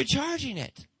 you're charging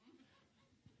it.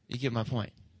 You get my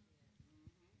point.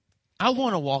 I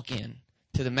want to walk in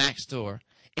to the Mac store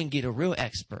and get a real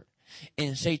expert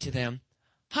and say to them,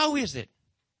 how is it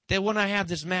that when I have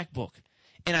this MacBook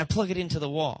and I plug it into the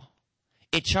wall,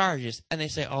 it charges? And they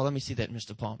say, oh, let me see that,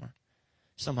 Mr. Palmer.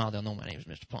 Somehow they'll know my name is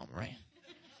Mr. Palmer, right?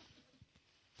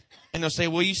 And they'll say,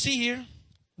 well, you see here,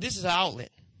 this is an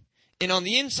outlet. And on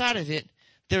the inside of it,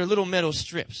 there are little metal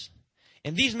strips.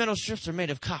 And these metal strips are made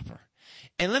of copper.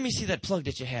 And let me see that plug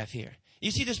that you have here.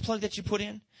 You see this plug that you put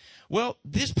in? Well,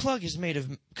 this plug is made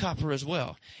of copper as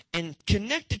well. And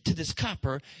connected to this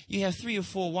copper, you have 3 or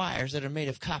 4 wires that are made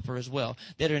of copper as well,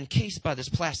 that are encased by this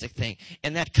plastic thing.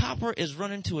 And that copper is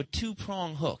run into a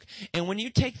 2-prong hook. And when you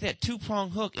take that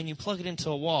 2-prong hook and you plug it into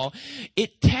a wall,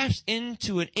 it taps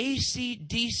into an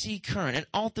AC-DC current, an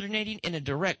alternating and a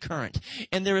direct current.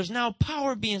 And there is now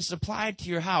power being supplied to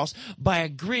your house by a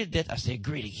grid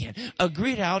a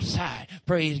grid outside.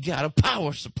 Praise God, a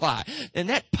power supply. And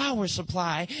that power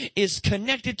supply is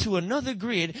connected to another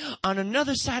grid on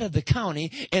another side of the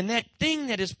county, and that thing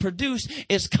that is produced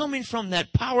is coming from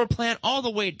that power plant all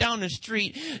the way down the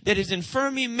street that is in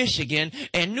Fermi, Michigan,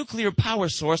 a nuclear power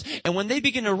source. And when they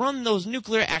begin to run those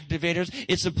nuclear activators,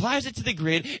 it supplies it to the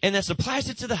grid, and that supplies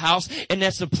it to the house, and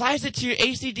that supplies it to your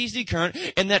AC-DC current,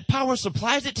 and that power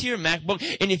supplies it to your MacBook.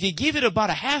 And if you give it about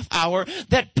a half hour,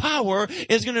 that power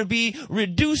is going to be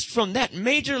reduced from that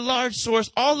major large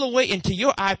source all the way into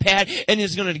your iPad, and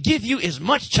is going to give you as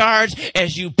much charge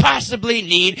as you possibly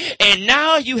need. And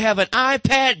now you have an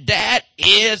iPad that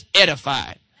is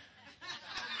edified.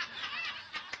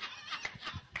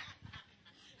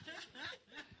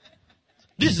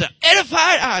 This is an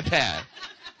edified iPad.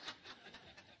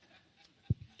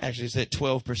 Actually, it's at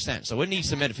 12%, so it needs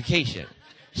some edification.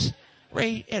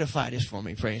 Ray, edify this for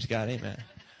me, praise God, amen.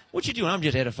 What you doing? I'm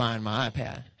just edifying my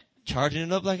iPad. Charging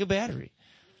it up like a battery.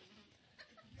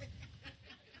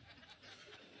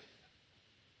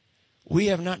 We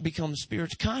have not become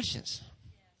spirit conscious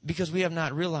because we have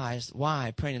not realized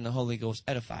why praying in the Holy Ghost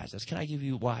edifies us. Can I give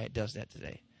you why it does that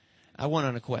today? I went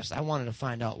on a quest. I wanted to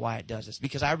find out why it does this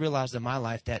because I realized in my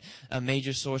life that a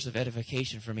major source of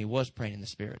edification for me was praying in the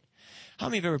Spirit. How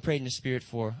many of you have ever prayed in the Spirit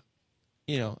for,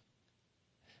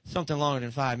 something longer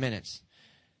than 5 minutes?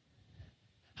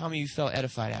 How many of you felt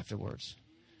edified afterwards?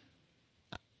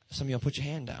 Some of y'all put your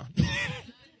hand down.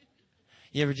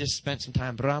 You ever just spent some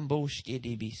time? But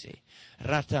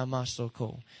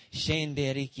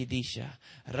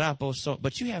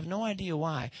you have no idea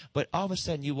why. But all of a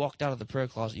sudden you walked out of the prayer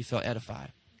closet, you felt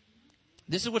edified.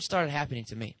 This is what started happening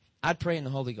to me. I'd pray in the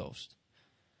Holy Ghost.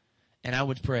 And I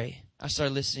would pray. I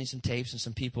started listening to some tapes, and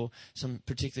some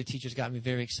particular teachers got me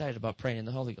very excited about praying in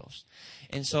the Holy Ghost.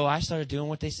 And so I started doing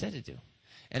what they said to do.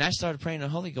 And I started praying in the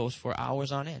Holy Ghost for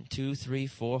hours on end. 2, 3,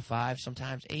 4, 5,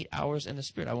 sometimes 8 hours in the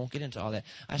Spirit. I won't get into all that.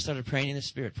 I started praying in the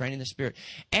Spirit, praying in the Spirit.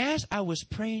 As I was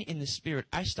praying in the Spirit,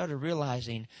 I started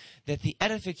realizing that the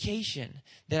edification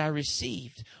that I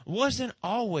received wasn't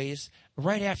always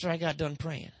right after I got done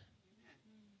praying.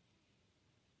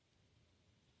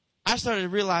 I started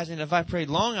realizing that if I prayed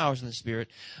long hours in the Spirit,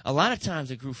 a lot of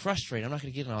times it grew frustrating. I'm not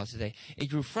going to get into all this today. It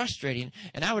grew frustrating,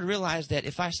 and I would realize that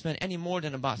if I spent any more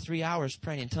than about 3 hours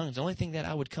praying in tongues, the only thing that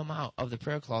I would come out of the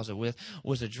prayer closet with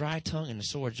was a dry tongue and a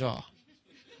sore jaw.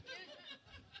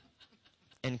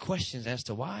 And questions as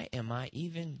to why am I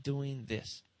even doing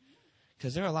this?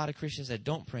 Because there are a lot of Christians that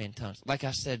don't pray in tongues. Like I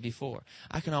said before,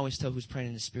 I can always tell who's praying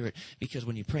in the Spirit, because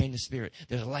when you pray in the Spirit,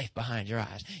 there's a life behind your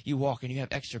eyes. You walk and you have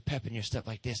extra pep in your step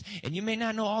like this. And you may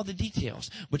not know all the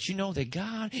details, but you know that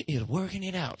God is working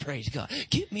it out. Praise God.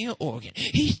 Give me an organ.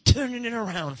 He's turning it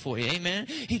around for you. Amen.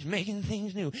 He's making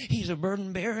things new. He's a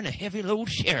burden bearer and a heavy load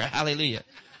sharer. Hallelujah.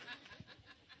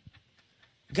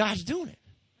 God's doing it.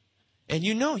 And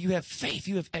you know you have faith,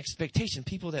 you have expectation.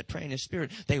 People that pray in the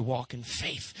Spirit, they walk in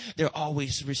faith. They're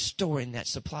always restoring that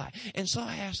supply. And so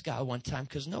I asked God one time,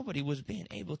 because nobody was being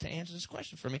able to answer this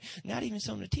question for me, not even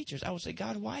some of the teachers. I would say,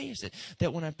 God, why is it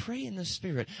that when I pray in the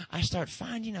Spirit, I start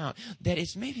finding out that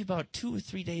it's maybe about 2 or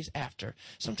 3 days after,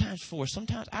 sometimes 4,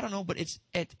 sometimes, I don't know, but it's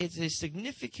a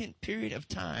significant period of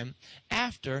time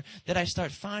after that I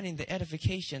start finding the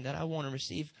edification that I want to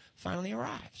receive finally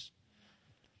arrives.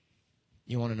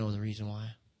 You want to know the reason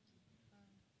why?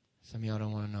 Some of y'all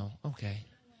don't want to know. Okay.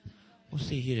 We'll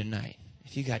see here tonight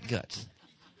if you got guts.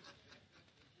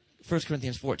 1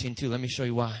 Corinthians 14:2. Let me show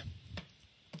you why.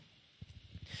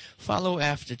 Follow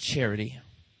after charity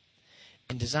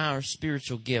and desire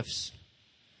spiritual gifts,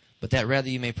 but that rather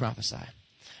you may prophesy.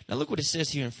 Now look what it says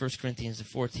here in 1 Corinthians, the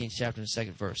 14th chapter and the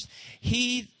 2nd verse.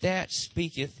 He that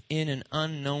speaketh in an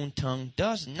unknown tongue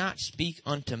does not speak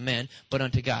unto men, but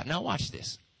unto God. Now watch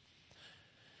this.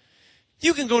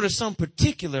 You can go to some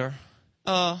particular,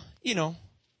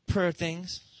 prayer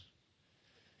things,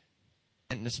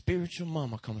 and the spiritual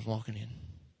mama comes walking in.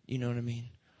 You know what I mean?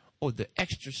 Or the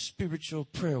extra spiritual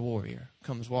prayer warrior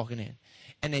comes walking in.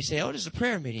 And they say, oh, this is a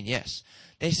prayer meeting. Yes.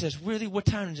 They says, really, what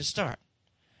time does it start?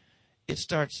 It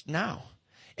starts now.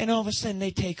 And all of a sudden they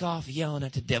take off yelling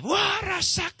at the devil. I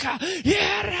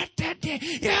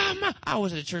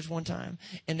was at a church one time,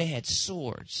 and they had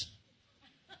swords.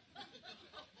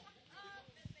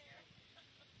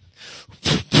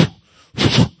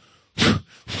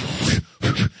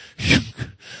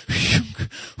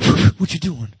 What you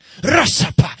doing?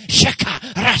 Rasapa, shaka,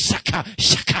 rasaka,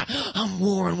 shaka. I'm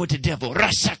warring with the devil.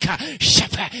 Rasaka,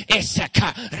 shapa,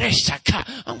 esaka,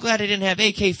 resaka. I'm glad they didn't have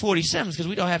AK-47s, because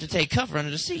we don't have to take cover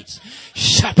under the seats.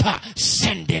 Shapa,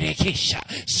 senderekesha,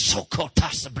 sokota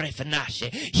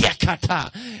sabrefenashe,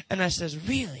 yakata. And I says,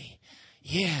 really?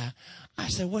 Yeah. I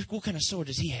said, what kind of sword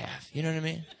does he have? You know what I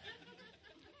mean?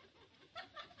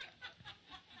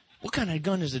 What kind of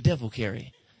gun does the devil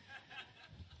carry?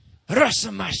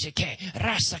 Rasamashike,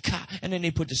 rasaka. And then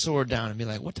they put the sword down and be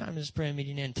like, what time is this prayer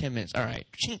meeting in? 10 minutes. All right.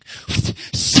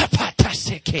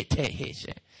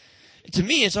 To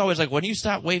me, it's always like, when you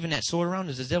stop waving that sword around,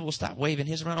 does the devil stop waving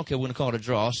his around? Okay, we're going to call it a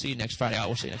draw. I'll see you next Friday.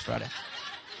 We'll see you next Friday.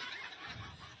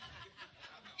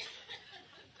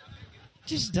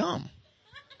 Just dumb.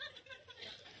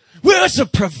 Well, it's a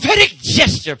prophetic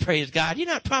gesture, praise God. You're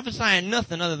not prophesying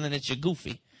nothing other than that you're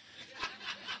goofy.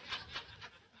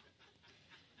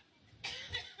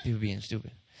 People being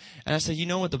stupid. And I said, you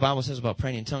know what the Bible says about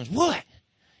praying in tongues? What?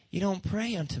 You don't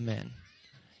pray unto men.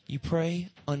 You pray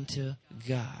unto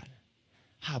God.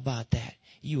 How about that?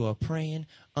 You are praying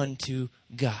unto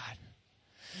God.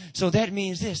 So that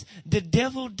means this. The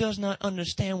devil does not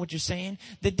understand what you're saying.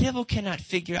 The devil cannot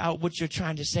figure out what you're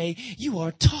trying to say. You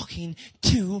are talking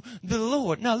to the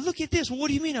Lord. Now look at this. What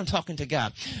do you mean I'm talking to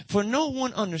God? For no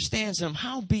one understands him.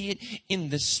 Howbeit in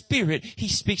the Spirit he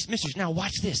speaks mysteries. Now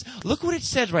watch this. Look what it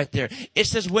says right there. It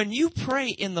says when you pray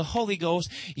in the Holy Ghost,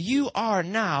 you are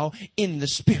now in the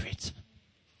Spirit.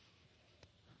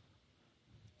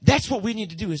 That's what we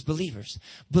need to do as believers.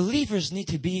 Believers need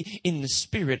to be in the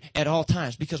Spirit at all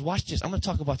times. Because watch this. I'm going to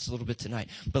talk about this a little bit tonight.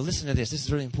 But listen to this. This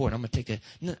is really important.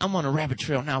 I'm on a rabbit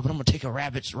trail now, but I'm going to take a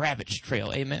rabbit's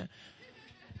trail. Amen.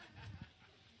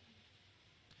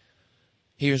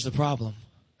 Here's the problem.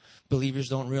 Believers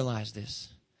don't realize this.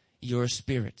 You're a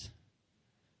spirit.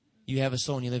 You have a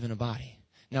soul and you live in a body.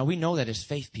 Now we know that as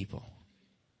faith people.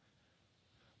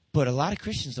 But a lot of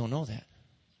Christians don't know that.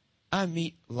 I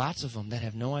meet lots of them that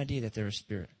have no idea that they're a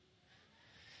spirit.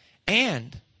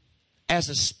 And as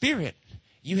a spirit,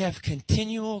 you have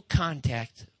continual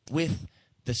contact with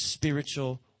the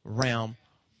spiritual realm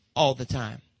all the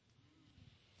time.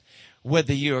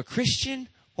 Whether you're a Christian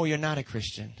or you're not a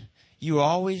Christian, you are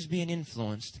always being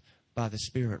influenced by the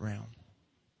spirit realm.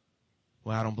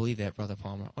 Well, I don't believe that, Brother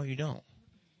Palmer. Oh, you don't?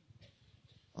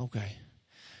 Okay.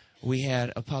 We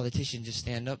had a politician just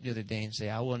stand up the other day and say,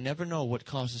 I will never know what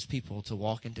causes people to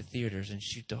walk into theaters and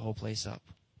shoot the whole place up.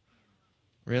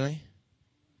 Really?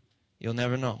 You'll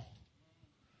never know.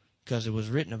 Because it was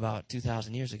written about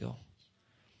 2,000 years ago.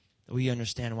 We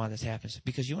understand why this happens.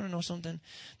 Because you want to know something?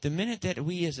 The minute that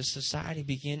we as a society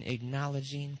begin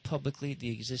acknowledging publicly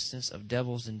the existence of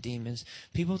devils and demons,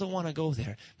 people don't want to go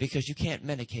there because you can't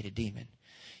medicate a demon.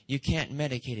 You can't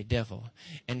medicate a devil.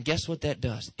 And guess what that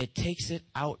does? It takes it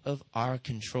out of our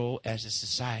control as a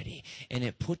society. And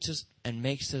it puts us and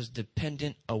makes us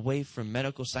dependent away from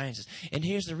medical sciences. And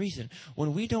here's the reason.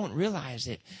 When we don't realize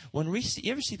it,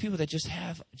 you ever see people that just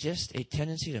have just a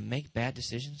tendency to make bad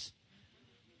decisions?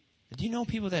 Do you know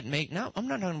people that I'm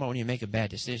not talking about when you make a bad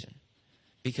decision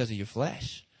because of your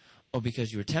flesh or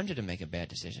because you were tempted to make a bad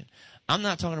decision. I'm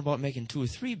not talking about making 2 or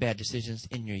 3 bad decisions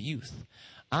in your youth.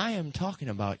 I am talking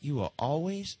about you are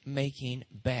always making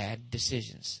bad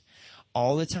decisions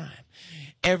all the time.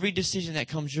 Every decision that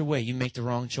comes your way, you make the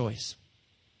wrong choice.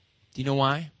 Do you know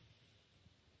why?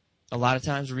 A lot of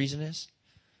times the reason is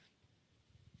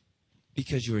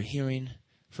because you are hearing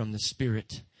from the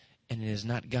Spirit. And it is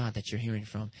not God that you're hearing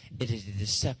from. It is a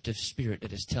deceptive spirit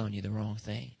that is telling you the wrong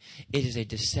thing. It is a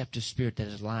deceptive spirit that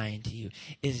is lying to you.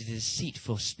 It is a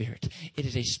deceitful spirit. It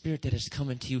is a spirit that is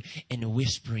coming to you and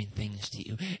whispering things to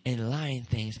you and lying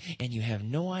things. And you have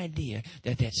no idea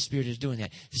that that spirit is doing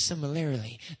that.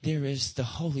 Similarly, there is the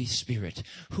Holy Spirit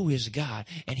who is God.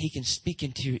 And He can speak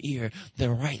into your ear the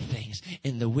right things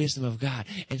in the wisdom of God.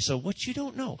 And so what you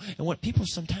don't know and what people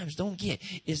sometimes don't get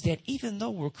is that even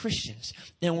though we're Christians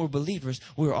and we're believers,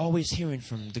 we're always hearing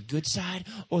from the good side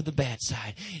or the bad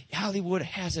side. Hollywood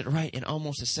has it right in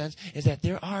almost a sense is that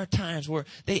there are times where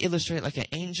they illustrate like an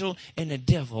angel and a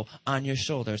devil on your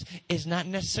shoulders. It's not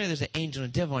necessarily there's an angel and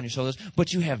a devil on your shoulders,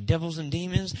 but you have devils and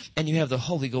demons and you have the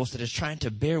Holy Ghost that is trying to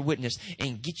bear witness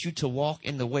and get you to walk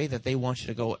in the way that they want you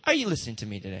to go. Are you listening to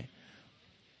me today?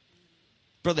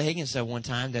 Brother Hagin said one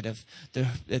time that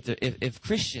if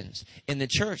Christians in the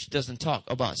church doesn't talk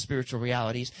about spiritual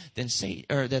realities, then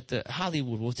that the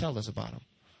Hollywood will tell us about them.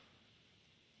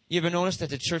 You ever notice that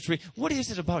the church, what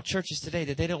is it about churches today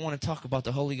that they don't want to talk about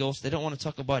the Holy Ghost? They don't want to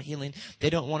talk about healing.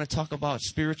 They don't want to talk about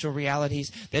spiritual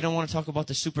realities. They don't want to talk about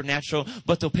the supernatural,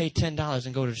 but they'll pay $10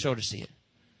 and go to the show to see it.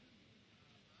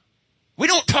 We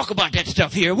don't talk about that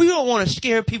stuff here. We don't want to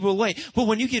scare people away. But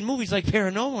when you get movies like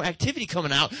Paranormal Activity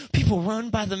coming out, people run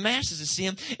by the masses to see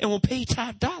them and will pay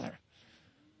top dollar.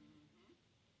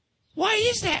 Why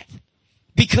is that?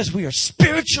 Because we are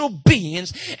spiritual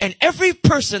beings, and every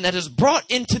person that is brought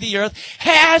into the earth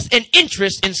has an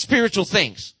interest in spiritual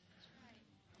things.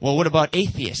 Well, what about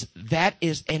atheists? That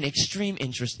is an extreme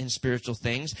interest in spiritual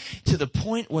things to the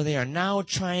point where they are now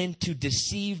trying to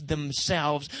deceive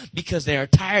themselves because they are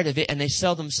tired of it and they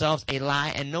sell themselves a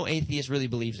lie, and no atheist really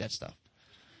believes that stuff.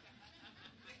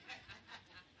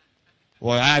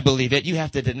 Well, I believe it. You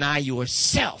have to deny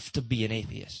yourself to be an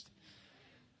atheist.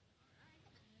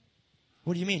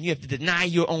 What do you mean? You have to deny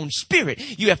your own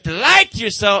spirit. You have to lie to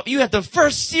yourself. You have to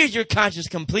first sear your conscience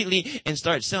completely and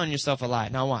start selling yourself a lie.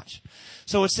 Now watch.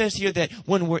 So it says here that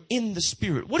when we're in the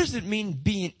Spirit, what does it mean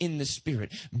being in the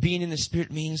Spirit? Being in the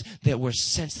Spirit means that we're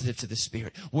sensitive to the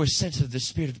Spirit. We're sensitive to the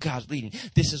Spirit of God's leading.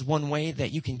 This is one way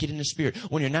that you can get in the Spirit.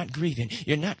 When you're not grieving,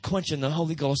 you're not quenching the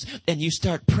Holy Ghost, and you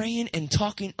start praying and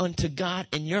talking unto God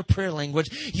in your prayer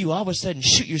language, you all of a sudden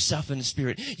shoot yourself in the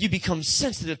Spirit. You become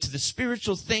sensitive to the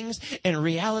spiritual things and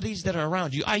realities that are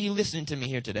around you. Are you listening to me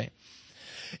here today?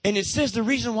 And it says the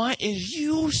reason why is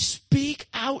you speak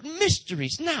out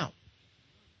mysteries. Now,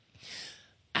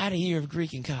 I had a year of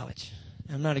Greek in college.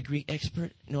 I'm not a Greek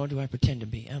expert, nor do I pretend to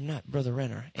be. I'm not Brother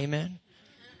Renner. Amen?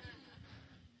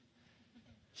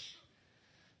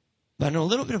 But I know a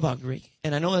little bit about Greek,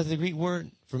 and I know that the Greek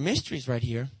word for mysteries right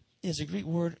here is the Greek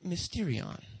word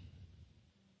mysterion.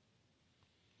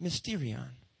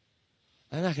 Mysterion.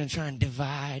 I'm not going to try and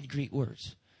divide Greek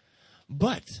words.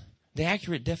 But the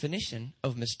accurate definition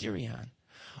of mysterion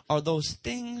are those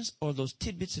things or those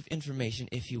tidbits of information,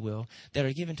 if you will, that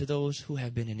are given to those who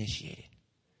have been initiated.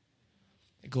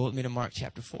 Go with me to Mark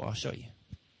chapter 4. I'll show you.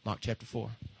 Mark chapter 4.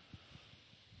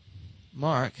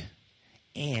 Mark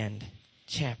and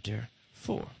chapter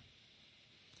 4.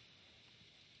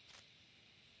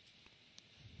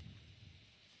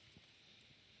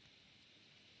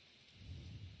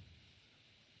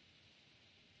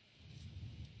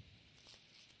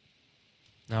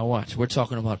 Now watch. We're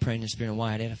talking about praying in the Spirit and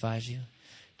why it edifies you.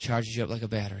 Charges you up like a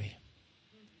battery.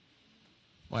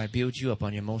 Why it builds you up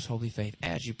on your most holy faith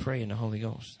as you pray in the Holy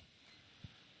Ghost.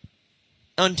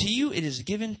 Unto you it is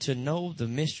given to know the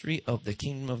mystery of the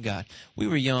kingdom of God. We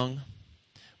were young.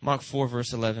 Mark 4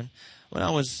 verse 11. When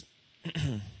I was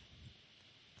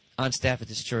on staff at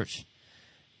this church,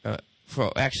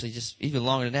 for actually just even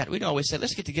longer than that, we'd always say,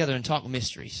 let's get together and talk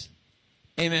mysteries.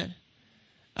 Amen.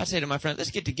 I'd say to my friends,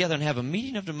 let's get together and have a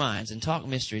meeting of the minds and talk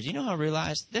mysteries. You know how I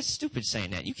realized? That's stupid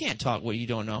saying that. You can't talk what you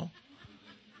don't know.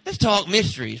 Let's talk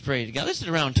mysteries, praise God. Let's sit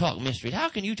around and talk mysteries. How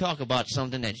can you talk about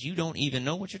something that you don't even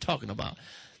know what you're talking about?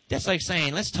 That's like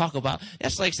saying, let's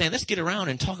get around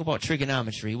and talk about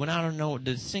trigonometry when I don't know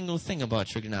the single thing about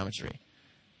trigonometry.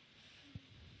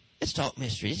 Let's talk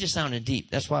mysteries. It just sounded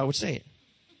deep. That's why I would say it.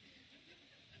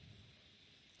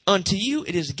 Unto you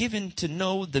it is given to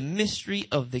know the mystery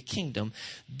of the kingdom.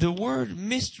 The word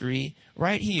mystery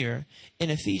right here in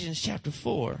Ephesians chapter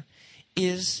 4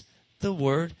 is the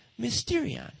word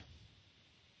mysterion.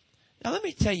 Now let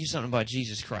me tell you something about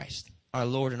Jesus Christ, our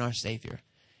Lord and our Savior.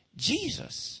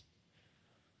 Jesus,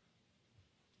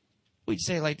 we'd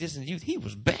say like this in the youth, he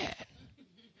was bad.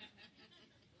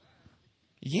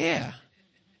 Yeah.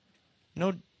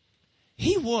 No,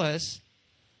 he was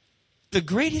the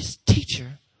greatest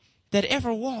teacher that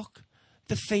ever walked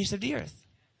the face of the earth.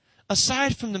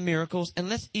 Aside from the miracles, and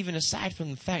let's even aside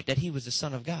from the fact that he was the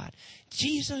Son of God,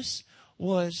 Jesus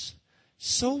was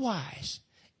so wise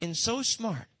and so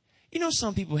smart. You know,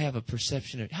 some people have a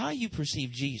perception of how you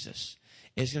perceive Jesus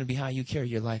is going to be how you carry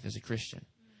your life as a Christian.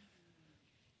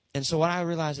 And so what I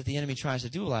realize that the enemy tries to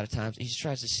do a lot of times, he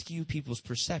tries to skew people's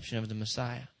perception of the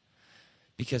Messiah.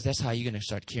 Because that's how you're going to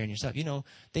start carrying yourself. You know,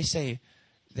 they say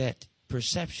that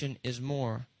perception is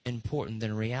more important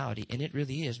than reality. And it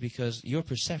really is, because your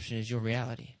perception is your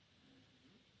reality.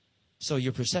 So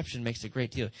your perception makes a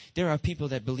great deal. There are people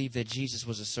that believe that Jesus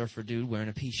was a surfer dude wearing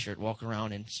a peace shirt, walking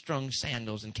around in strung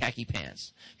sandals and khaki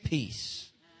pants. Peace.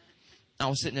 I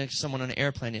was sitting next to someone on an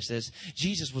airplane that says,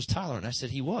 Jesus was tolerant. I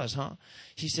said, he was, huh?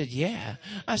 She said, yeah.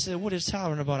 I said, what is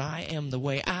tolerant about? I am the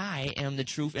way, I am the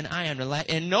truth, and I am the light.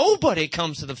 And nobody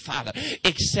comes to the Father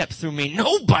except through me.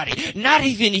 Nobody. Not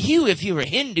even you if you're a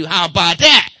Hindu. How about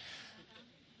that?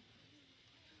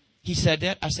 He said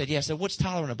that. I said, yeah. I said, what's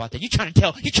tolerant about that? You trying to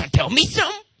tell me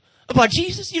something about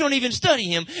Jesus? You don't even study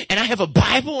him, and I have a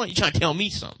Bible, and you're trying to tell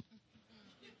me something.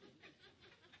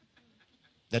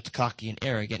 That's cocky and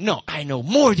arrogant. No, I know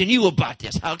more than you about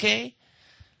this, okay?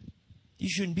 You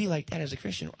shouldn't be like that as a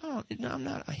Christian. Oh, no, I'm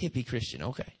not a hippie Christian,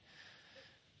 okay?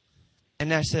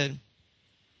 And I said,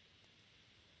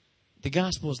 the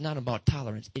gospel is not about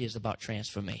tolerance. It is about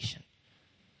transformation.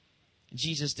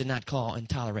 Jesus did not call and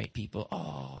tolerate people.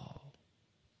 Oh,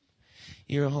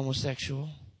 you're a homosexual?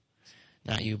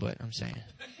 Not you, but I'm saying.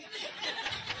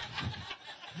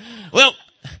 Well,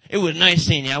 it was nice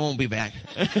seeing you. I won't be back.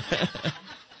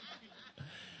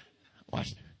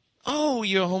 Watch. Oh,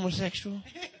 you're a homosexual?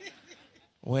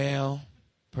 Well,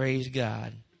 praise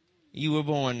God. You were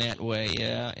born that way.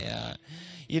 Yeah.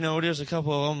 You know, there's a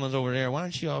couple of women over there. Why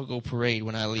don't you all go parade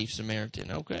when I leave Samaritan?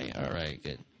 Okay? All right,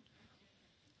 good.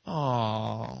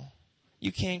 Oh,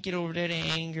 you can't get over that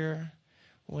anger?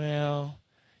 Well,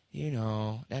 you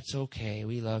know, that's okay.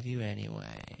 We love you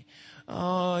anyway.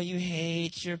 Oh, you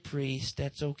hate your priest.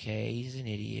 That's okay. He's an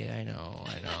idiot. I know.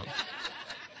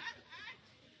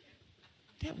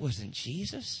 That wasn't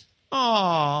Jesus.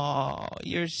 Oh,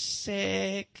 you're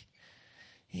sick.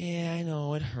 Yeah, I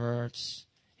know. It hurts.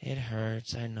 It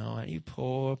hurts. I know it. You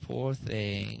poor, poor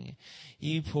thing.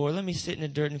 You poor. Let me sit in the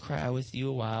dirt and cry with you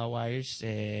a while you're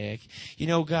sick. You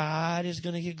know, God is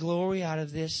going to get glory out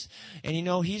of this. And you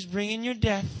know, he's bringing your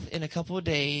death in a couple of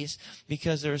days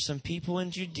because there are some people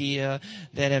in Judea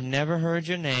that have never heard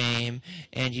your name.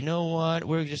 And you know what?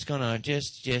 We're just going to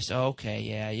just, okay,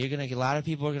 yeah. You're going to get a lot of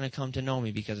people are going to come to know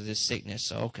me because of this sickness.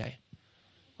 So, okay.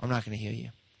 I'm not going to heal you.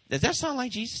 Does that sound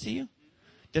like Jesus to you?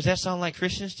 Does that sound like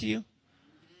Christians to you?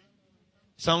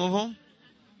 Some of them?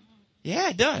 Yeah,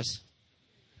 it does.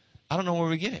 I don't know where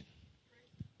we get it.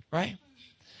 Right?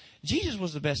 Jesus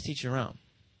was the best teacher around.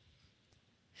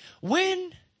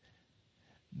 When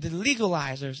the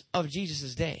legalizers of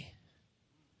Jesus' day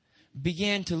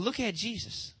began to look at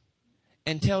Jesus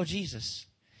and tell Jesus,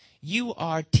 you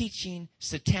are teaching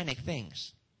satanic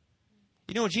things.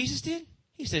 You know what Jesus did?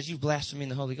 He says, you blaspheme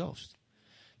the Holy Ghost.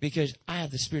 Because I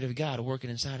have the Spirit of God working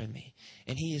inside of me.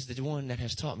 And he is the one that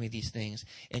has taught me these things.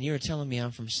 And you're telling me I'm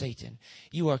from Satan.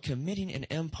 You are committing an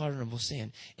unpardonable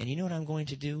sin. And you know what I'm going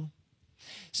to do?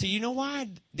 So you know why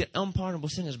the unpardonable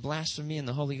sin is blasphemy in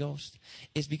the Holy Ghost?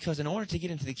 It's because in order to get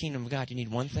into the kingdom of God, you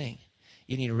need one thing.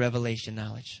 You need a revelation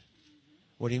knowledge.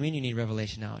 What do you mean you need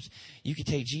revelation knowledge? You could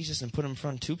take Jesus and put him in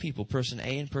front of two people, person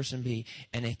A and person B,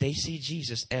 and if they see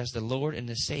Jesus as the Lord and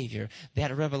the Savior,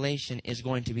 that revelation is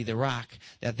going to be the rock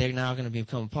that they're now going to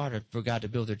become a part of for God to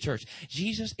build their church.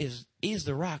 Jesus is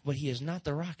the rock, but he is not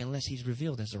the rock unless he's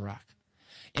revealed as a rock.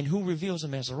 And who reveals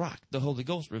him as a rock? The Holy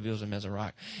Ghost reveals him as a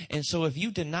rock. And so if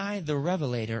you deny the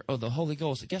revelator or the Holy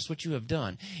Ghost, guess what you have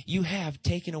done? You have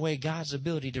taken away God's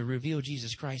ability to reveal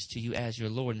Jesus Christ to you as your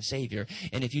Lord and Savior.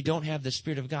 And if you don't have the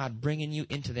Spirit of God bringing you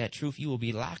into that truth, you will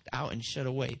be locked out and shut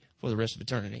away for the rest of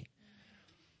eternity.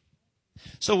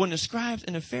 So when the scribes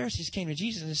and the Pharisees came to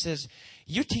Jesus and says,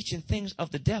 you're teaching things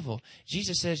of the devil,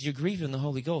 Jesus says, you're grieving the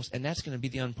Holy Ghost, and that's going to be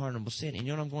the unpardonable sin. And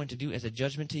you know what I'm going to do as a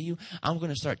judgment to you? I'm going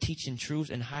to start teaching truths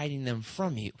and hiding them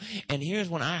from you. And here's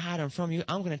when I hide them from you.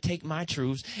 I'm going to take my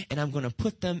truths and I'm going to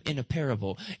put them in a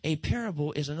parable. A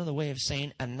parable is another way of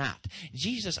saying a knot.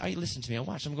 Jesus, listen to me. I'm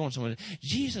going somewhere.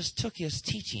 Jesus took his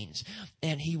teachings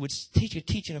and he would teach a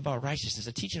teaching about righteousness,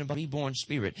 a teaching about reborn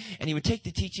spirit. And he would take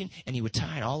the teaching and he would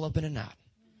tie it all up in a knot.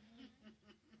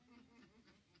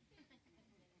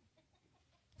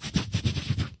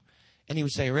 And he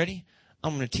would say, ready?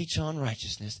 I'm going to teach on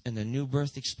righteousness and the new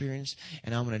birth experience,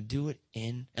 and I'm going to do it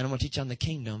and I'm going to teach on the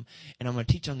kingdom,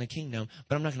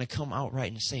 but I'm not going to come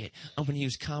outright and say it. I'm going to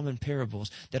use common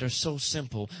parables that are so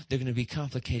simple, they're going to be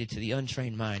complicated to the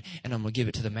untrained mind, and I'm going to give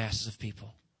it to the masses of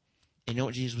people. And you know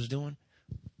what Jesus was doing?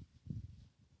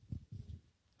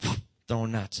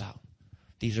 Throwing knots out.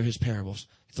 These are his parables.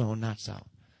 Throwing knots out.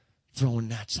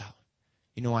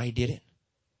 You know why he did it?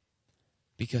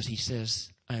 Because he says,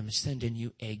 I am sending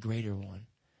you a greater one,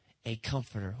 a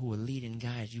comforter who will lead and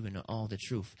guide you into all the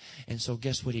truth. And so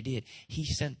guess what he did? He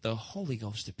sent the Holy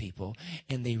Ghost to people,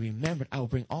 and they remembered, I will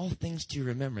bring all things to your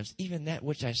remembrance, even that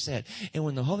which I said. And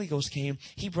when the Holy Ghost came,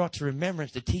 he brought to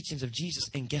remembrance the teachings of Jesus,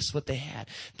 and guess what they had?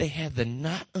 They had the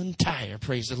knot untie,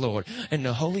 praise the Lord. And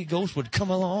the Holy Ghost would come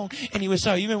along, and he would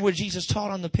say, you remember what Jesus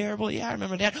taught on the parable? Yeah, I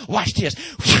remember that. Watch this.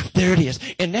 There it is.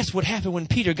 And that's what happened when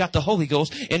Peter got the Holy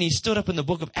Ghost, and he stood up in the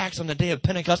book of Acts on the day of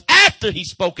Pentecost after he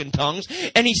spoke in tongues,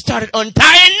 and he started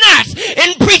untying knots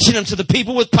and preaching them to the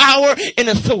people with power and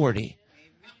authority.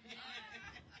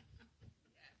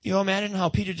 You know, imagine how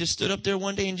Peter just stood up there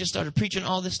one day and just started preaching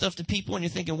all this stuff to people, and you're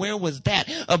thinking, where was that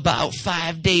about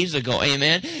 5 days ago?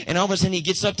 Amen. And all of a sudden he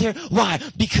gets up there. Why?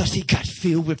 Because he got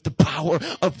filled with the power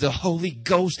of the Holy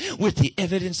Ghost, with the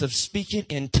evidence of speaking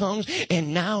in tongues.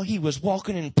 And now he was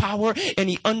walking in power, and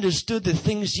he understood the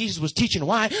things Jesus was teaching.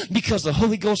 Why? Because the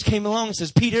Holy Ghost came along and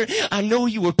says, Peter, I know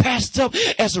you were passed up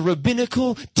as a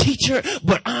rabbinical teacher,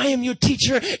 but I am your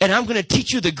teacher, and I'm going to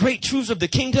teach you the great truths of the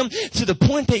kingdom to the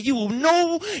point that you will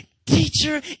know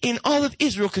teacher in all of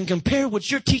Israel can compare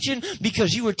what you're teaching,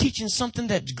 because you are teaching something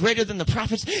that's greater than the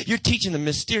prophets. You're teaching the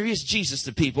mysterious Jesus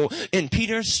to people. And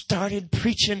Peter started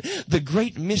preaching the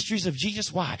great mysteries of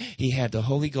Jesus. Why? He had the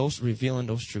Holy Ghost revealing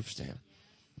those truths to him.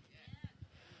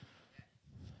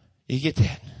 You get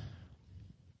that?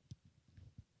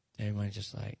 Everybody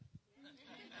just like,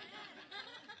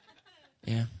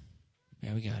 yeah,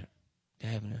 we got it.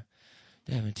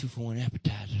 They're having 2-for-1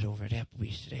 appetizers over at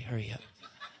Applebee's today. Hurry up.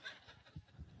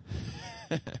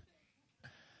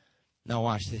 Now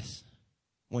watch this.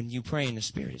 When you pray in the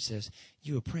Spirit, it says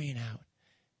you are praying out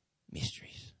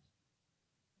mysteries.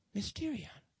 Mysterion.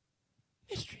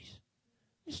 Mysteries.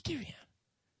 Mysterion.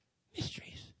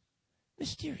 Mysteries.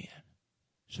 Mysterion.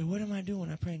 So what am I doing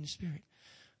when I pray in the Spirit?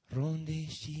 Ronde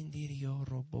shindirio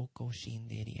roboko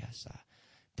shindiriasa.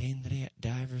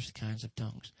 Diverse kinds of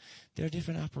tongues. There are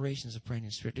different operations of praying in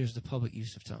the Spirit. There's the public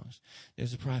use of tongues.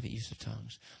 There's the private use of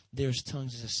tongues. There's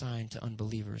tongues as assigned to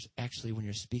unbelievers. Actually, when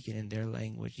you're speaking in their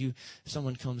language,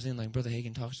 someone comes in like Brother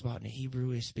Hagin talks about in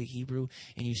Hebrew. They speak Hebrew,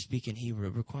 and you speak in Hebrew.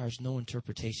 It requires no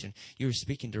interpretation. You're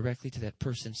speaking directly to that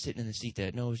person sitting in the seat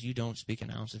that knows you don't speak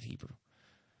an ounce of Hebrew.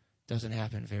 Doesn't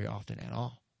happen very often at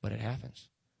all, but it happens.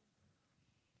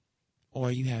 Or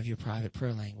you have your private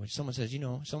prayer language. Someone says,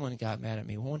 someone got mad at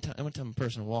me. One time a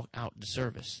person walked out the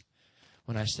service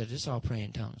when I said, let's all pray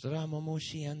in tongues. We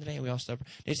all start.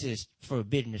 They said it's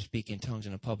forbidden to speak in tongues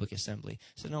in a public assembly.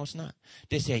 I said, no, it's not.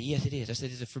 They said, yes, it is. I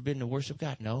said, is it forbidden to worship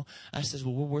God? No. I said,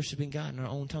 well, we're worshiping God in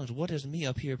our own tongues. What does me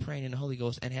up here praying in the Holy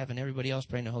Ghost and having everybody else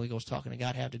praying in the Holy Ghost talking to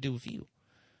God have to do with you?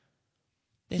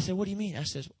 They said, what do you mean? I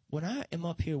said, when I am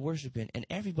up here worshiping and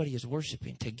everybody is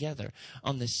worshiping together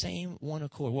on the same one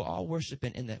accord, we're all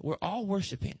worshiping in that. We're all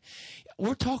worshiping.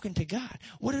 We're talking to God.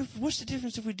 What's the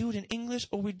difference if we do it in English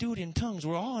or we do it in tongues?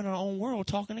 We're all in our own world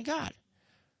talking to God.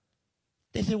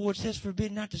 They said, well, it says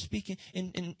forbid not to speak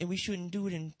and we shouldn't do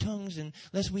it in tongues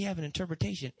unless we have an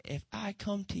interpretation. If I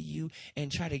come to you and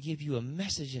try to give you a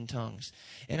message in tongues,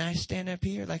 and I stand up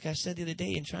here, like I said the other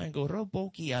day, and try and go,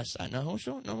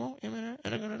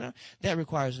 that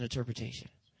requires an interpretation.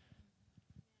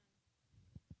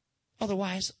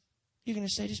 Otherwise, you're going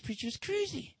to say, this preacher is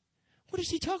crazy. What is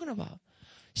he talking about?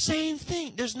 Same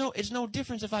thing. It's no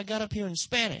difference if I got up here in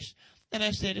Spanish and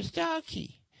I said, está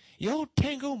aquí. Yo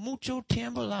tengo mucho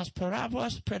tiempo las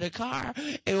palabras predicar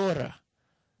ahora.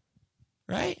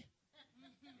 Right?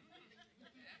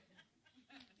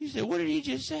 You said, what did he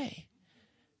just say?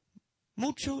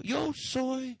 Mucho, yo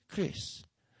soy Chris.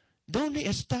 ¿Dónde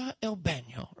está el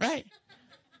baño? Right?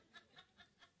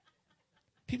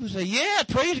 People say, yeah,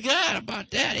 praise God about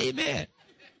that. Amen.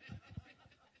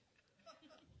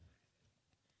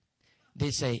 They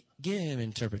say, give him an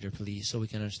interpreter, please, so we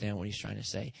can understand what he's trying to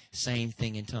say. Same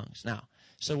thing in tongues. Now,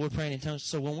 so we're praying in tongues.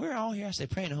 So when we're all here, I say,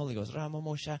 pray in the Holy Ghost. What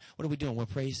are we doing? We're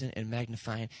praising and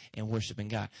magnifying and worshiping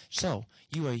God. So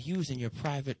you are using your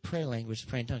private prayer language to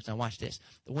pray in tongues. Now watch this.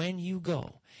 When you go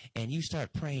and you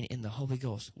start praying in the Holy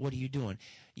Ghost, what are you doing?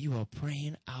 You are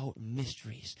praying out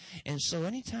mysteries. And so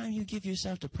anytime you give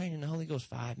yourself to praying in the Holy Ghost,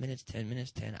 5 minutes, 10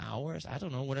 minutes, 10 hours, I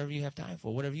don't know, whatever you have time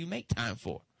for, whatever you make time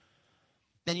for.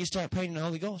 Then you start praying in the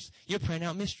Holy Ghost. You're praying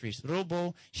out mysteries.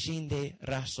 Robo, shinde,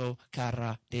 raso,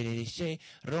 kara, dereche,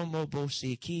 romo,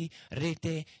 bosiki,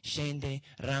 rete, shende,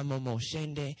 ramomo,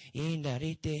 shende, inda,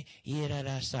 rete,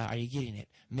 irarasa. Are you getting it?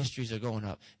 Mysteries are going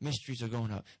up. Mysteries are going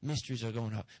up. Mysteries are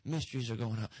going up. Mysteries are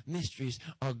going up. Mysteries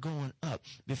are going up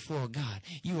before God.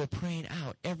 You are praying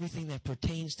out everything that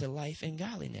pertains to life and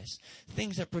godliness.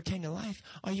 Things that pertain to life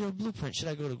are your blueprint. Should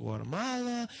I go to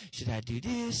Guatemala? Should I do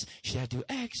this? Should I do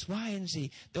X, Y, and Z?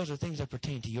 Those are things that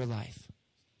pertain to your life.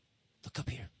 Look up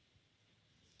here.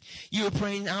 You are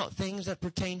praying out things that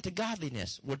pertain to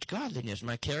godliness. What's godliness?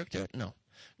 My character? No.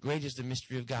 Great is the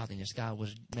mystery of godliness. God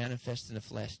was manifest in the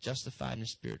flesh, justified in the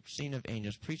spirit, seen of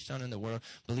angels, preached on in the world,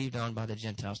 believed on by the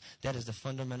Gentiles. That is the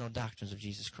fundamental doctrines of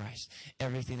Jesus Christ.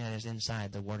 Everything that is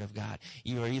inside the Word of God.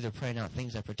 You are either praying out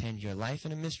things that pertain to your life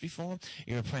in a mystery form,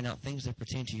 or you're praying out things that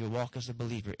pertain to your walk as a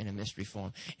believer in a mystery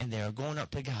form. And they are going up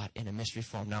to God in a mystery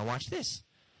form. Now watch this.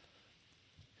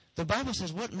 The Bible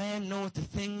says, what man knoweth the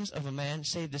things of a man,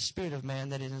 save the spirit of man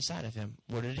that is inside of him?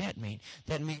 What did that mean?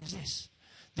 That means this.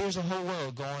 There's a whole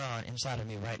world going on inside of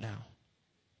me right now.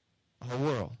 A whole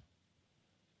world.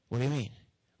 What do you mean?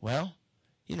 Well,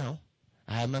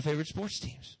 I have my favorite sports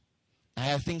teams. I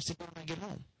have things to do when I get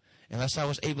home. Unless I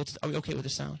was able to... Are we okay with the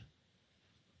sound?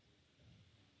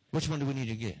 Which one do we need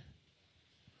to get?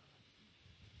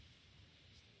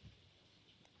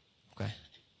 Okay.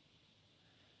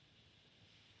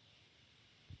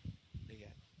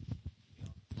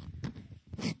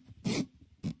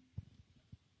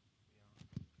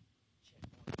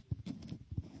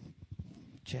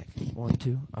 Check. 1,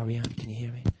 2. Are we on? Can you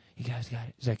hear me? You guys got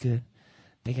it? Is that good?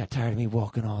 They got tired of me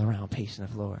walking all around, pacing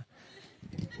the floor.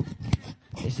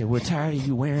 They said, we're tired of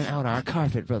you wearing out our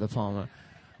carpet, Brother Palmer.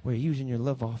 We're using your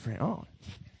love offering. Oh,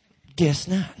 guess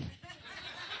not.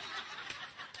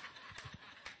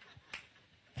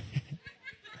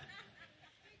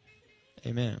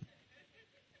 Amen.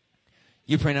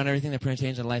 You're praying out everything that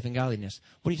pertains to life and godliness.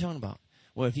 What are you talking about?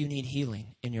 Well, if you need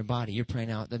healing in your body, you're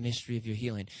praying out the mystery of your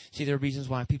healing. See, there are reasons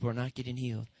why people are not getting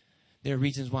healed. There are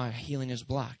reasons why healing is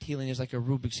blocked. Healing is like a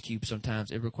Rubik's Cube sometimes.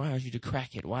 It requires you to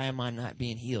crack it. Why am I not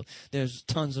being healed? There's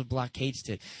tons of blockades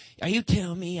to it. Are you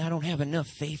telling me I don't have enough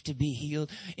faith to be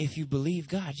healed? If you believe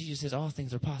God, Jesus says all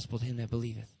things are possible to him that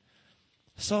believeth.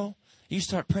 So, you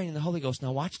start praying in the Holy Ghost.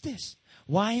 Now watch this.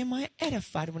 Why am I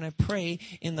edified when I pray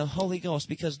in the Holy Ghost?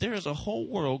 Because there is a whole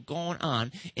world going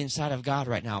on inside of God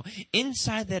right now.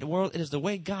 Inside that world, it is the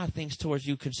way God thinks towards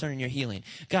you concerning your healing.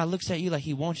 God looks at you like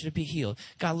he wants you to be healed.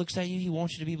 God looks at you, he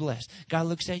wants you to be blessed. God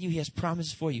looks at you, he has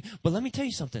promises for you. But let me tell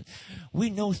you something. We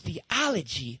know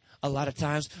theology a lot of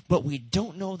times, but we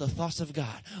don't know the thoughts of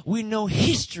God. We know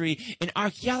history and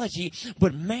archaeology,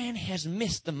 but man has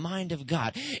missed the mind of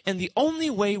God. And the only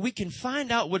way we can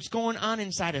find out what's going on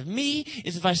inside of me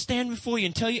is if I stand before you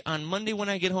and tell you on Monday when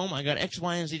I get home, I got X,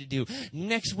 Y, and Z to do.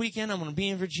 Next weekend, I'm going to be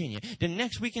in Virginia. The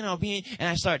next weekend, I'll be in, and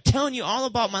I start telling you all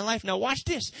about my life. Now watch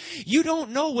this. You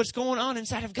don't know what's going on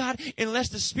inside of God unless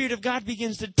the Spirit of God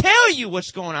begins to tell you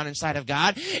what's going on inside of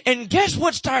God. And guess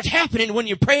what starts happening when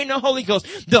you pray in the Holy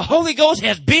Ghost? The Holy Ghost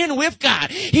has been with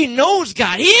God. He knows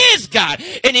God. He is God.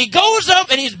 And he goes up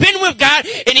and he's been with God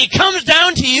and he comes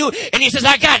down to you, and he says,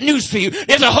 I got news for you.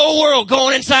 There's a whole world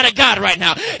going inside of God right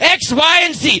now. X, Y,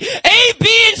 and Z. A,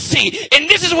 B, and C. And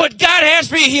this is what God has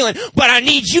for your healing. But I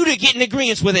need you to get in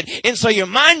agreement with it. And so your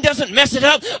mind doesn't mess it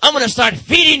up, I'm going to start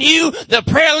feeding you the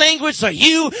prayer language so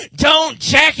you don't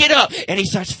jack it up. And he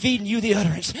starts feeding you the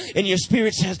utterance. And your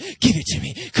spirit says, give it to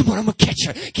me. Come on, I'm going to catch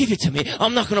her. Give it to me.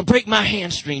 I'm not going to break my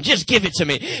hamstring. Just give it to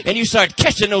me. And you start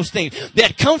catching those things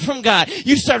that come from God.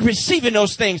 You start receiving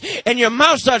those things. And your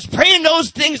mouth starts praying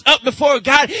those things up before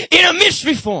God in a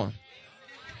mystery form.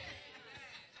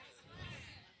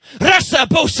 Rasa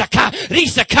bosaka,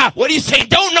 risaka. What are you saying?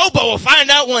 Don't know, but we'll find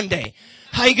out one day.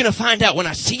 How are you going to find out? When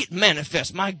I see it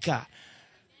manifest? My God.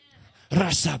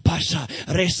 Rasa, basha,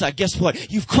 resa. Guess what?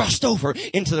 You've crossed over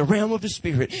into the realm of the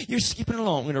Spirit. You're skipping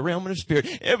along in the realm of the Spirit.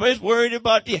 Everybody's worried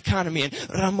about the economy. And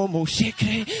ramomo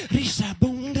shekre, risa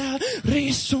bunda,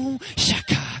 resu,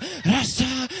 shaka,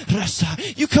 rasa, rasa.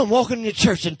 You come walking into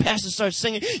church and pastor starts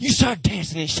singing. You start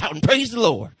dancing and shouting, praise the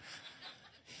Lord.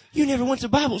 You never went to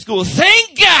Bible school.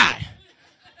 Thank God.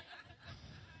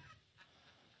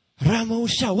 Ramo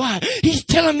Shawai. He's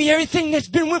telling me everything that's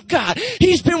been with God.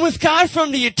 He's been with God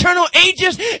from the eternal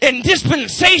ages and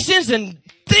dispensations and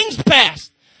things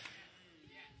past.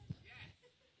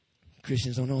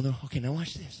 Christians don't know though. Okay, now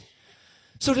watch this.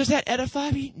 So does that edify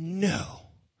me? No.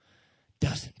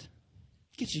 Doesn't.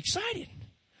 Gets you excited.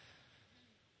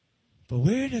 But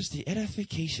where does the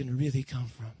edification really come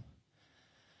from?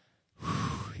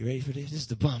 Whew, you ready for this? This is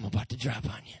the bomb I'm about to drop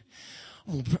on you.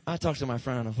 I talked to my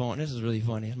friend on the phone. This is really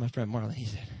funny. It's my friend Marlon. He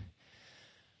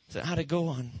said, how'd it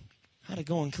go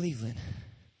in Cleveland?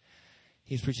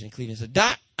 He was preaching in Cleveland. He said,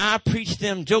 Doc, I preached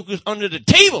them jokers under the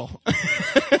table.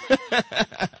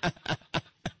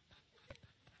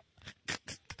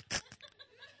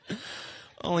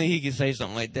 Only he could say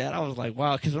something like that. I was like,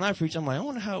 wow, because when I preach, I'm like, I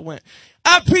wonder how it went.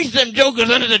 I preached them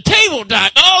jokers under the table,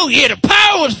 Doc. Oh, yeah, the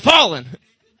power was falling.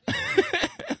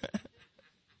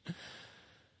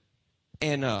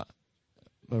 And, but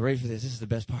ready for this. This is the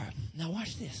best part. Now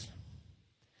watch this.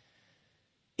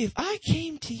 If I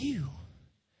came to you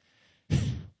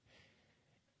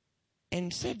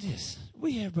and said this,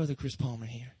 we have Brother Chris Palmer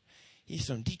here. He's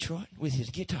from Detroit with his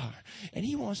guitar, and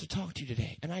he wants to talk to you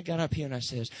today. And I got up here and I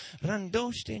says,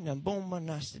 Randoste na bomba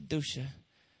nasta dusha.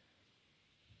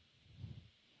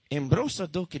 Embrosa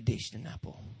dokadesh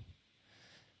napo.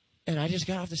 And I just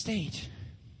got off the stage.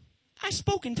 I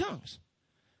spoke in tongues.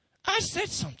 I said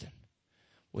something.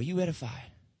 Were you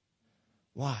edified?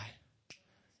 Why?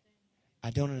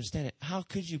 I don't understand it. How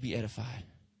could you be edified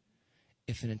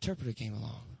if an interpreter came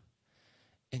along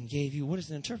and gave you, what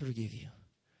does an interpreter give you?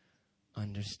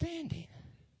 Understanding.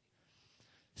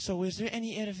 So is there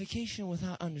any edification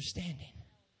without understanding?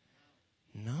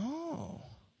 No.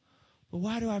 But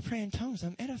why do I pray in tongues?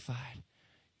 I'm edified.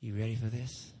 You ready for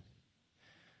this?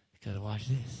 Because watch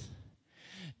this.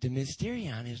 The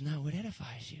mysterion is not what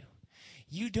edifies you.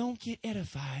 You don't get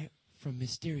edified from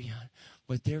mysterion,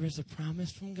 but there is a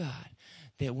promise from God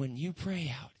that when you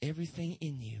pray out everything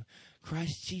in you,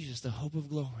 Christ Jesus, the hope of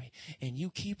glory, and you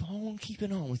keep on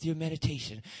keeping on with your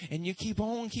meditation, and you keep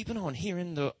on keeping on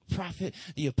hearing the prophet,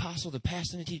 the apostle, the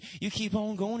pastor, and the teacher, you keep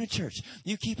on going to church,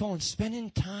 you keep on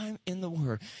spending time in the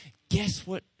Word, guess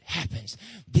what happens?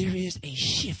 There is a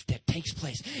shift that takes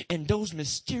place, and those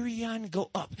mysterion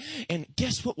go up, and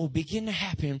guess what will begin to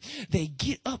happen? They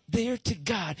get up there to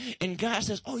God, and God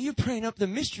says, oh, you're praying up the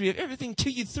mystery of everything to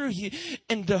you, through you,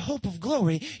 and the hope of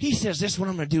glory. He says, this is what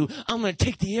I'm going to do. I'm going to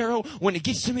take the arrow. When it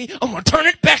gets to me, I'm going to turn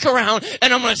it back around,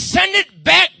 and I'm going to send it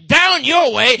back down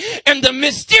your way, and the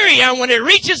mysterion, when it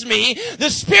reaches me, the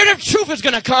Spirit of truth is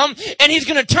going to come, and he's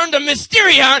going to turn the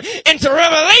mysterion into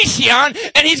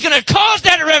revelation, and he's going to cause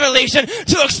that revelation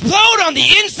to explode on the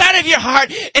inside of your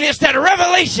heart, and it's that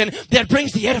revelation that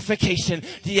brings the edification,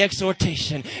 the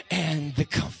exhortation, and the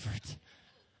comfort.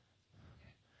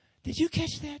 Did you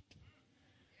catch that?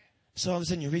 So all of a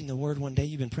sudden you're reading the Word one day,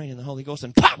 you've been praying in the Holy Ghost,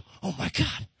 and pop! Oh my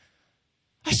God!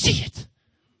 I see it!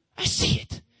 I see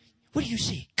it! What do you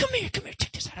see? Come here,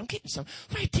 check this out. I'm getting some.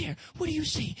 Right there. What do you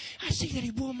see? I see that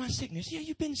he bore my sickness. Yeah,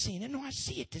 you've been seeing it. No, I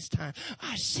see it this time.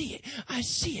 I see it. I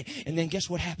see it. And then guess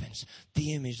what happens?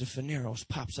 The image, the phaneros,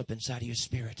 pops up inside of your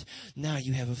spirit. Now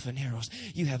you have a phaneros.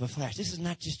 You have a flash. This is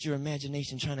not just your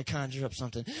imagination trying to conjure up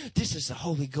something. This is the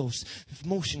Holy Ghost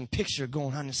motion picture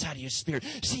going on inside of your spirit.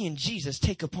 Seeing Jesus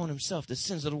take upon himself the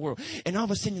sins of the world. And all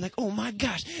of a sudden you're like, oh my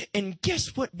gosh. And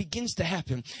guess what begins to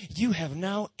happen? You have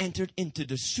now entered into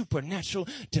the supernatural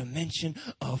dimension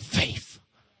of faith.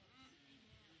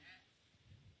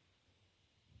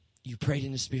 You prayed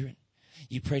in the Spirit.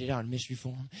 You prayed it out in mystery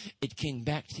form. It came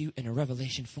back to you in a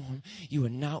revelation form. You are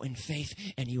now in faith,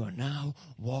 and you are now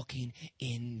walking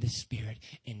in the Spirit.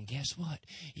 And guess what?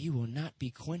 You will not be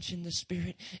quenching the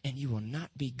Spirit, and you will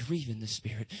not be grieving the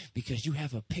Spirit, because you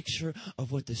have a picture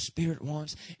of what the Spirit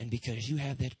wants, and because you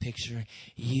have that picture,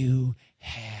 you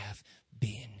have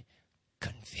been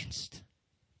convinced.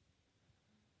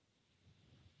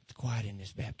 It's quiet in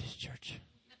this Baptist church.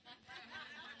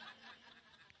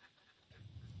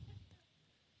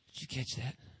 Did you catch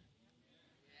that?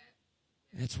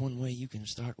 That's one way you can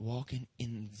start walking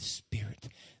in the Spirit,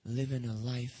 living a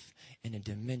life in a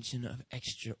dimension of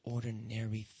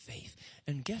extraordinary faith.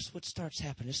 And guess what starts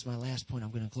happening? This is my last point.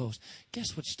 I'm going to close.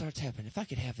 Guess what starts happening? If I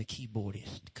could have the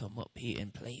keyboardist come up here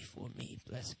and play for me,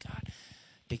 bless God.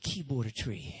 The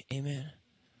keyboarder-tree. Amen.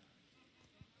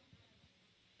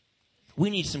 We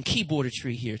need some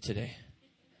keyboarder-tree here today.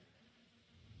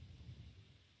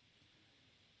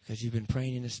 Because you've been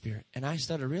praying in the Spirit. And I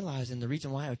started realizing the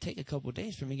reason why it would take a couple of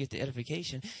days for me to get the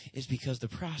edification is because the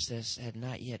process had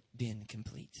not yet been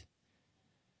complete.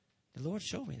 The Lord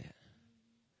showed me that.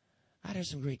 I'd heard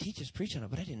some great teachers preach on it,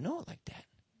 but I didn't know it like that.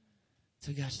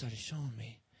 So God started showing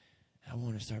me. I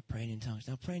want to start praying in tongues.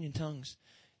 Now, praying in tongues,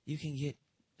 you can get,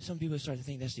 some people start to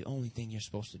think that's the only thing you're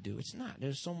supposed to do. It's not.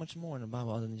 There's so much more in the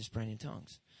Bible other than just praying in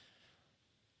tongues.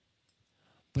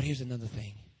 But here's another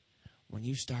thing. When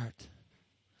you start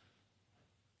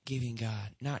giving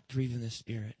God, not grieving the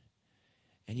Spirit,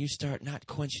 and you start not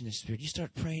quenching the Spirit, you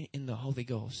start praying in the Holy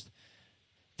Ghost,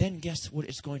 then guess what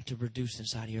it's going to produce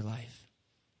inside of your life?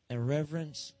 A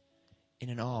reverence and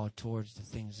an awe towards the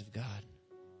things of God.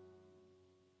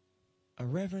 A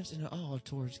reverence and an awe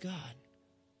towards God.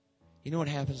 You know what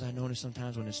happens? I notice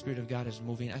sometimes when the Spirit of God is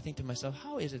moving, I think to myself,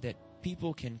 how is it that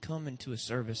people can come into a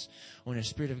service when the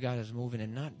Spirit of God is moving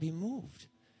and not be moved?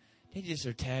 They just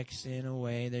are texting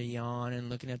away. They're yawning,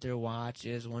 looking at their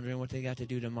watches, wondering what they got to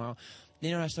do tomorrow.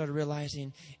 You know, I started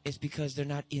realizing it's because they're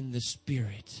not in the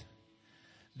Spirit.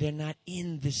 They're not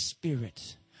in the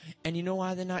Spirit. And you know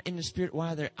why they're not in the Spirit?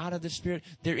 Why they're out of the Spirit?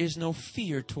 There is no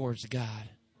fear towards God.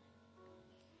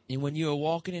 And when you are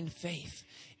walking in faith,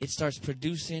 it starts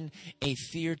producing a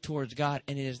fear towards God.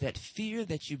 And it is that fear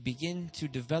that you begin to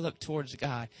develop towards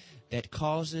God that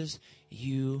causes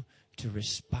you to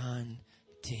respond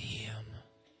to Him.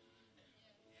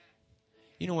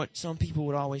 You know what some people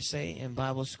would always say in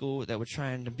Bible school that were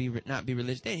trying to not be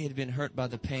religious? They had been hurt by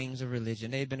the pangs of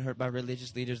religion. They had been hurt by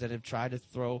religious leaders that have tried to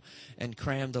throw and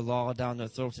cram the law down their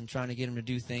throats and trying to get them to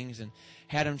do things, and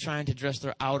had them trying to dress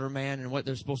their outer man and what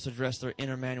they're supposed to dress their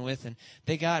inner man with. And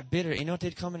they got bitter. You know what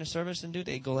they'd come into service and do?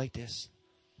 They'd go like this.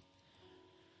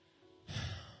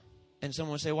 And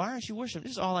someone would say, why aren't you worshiping?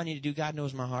 This is all I need to do. God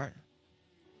knows my heart.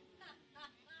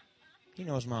 He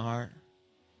knows my heart.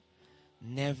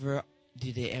 Never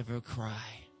did they ever cry.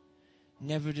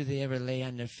 Never do they ever lay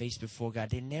on their face before God.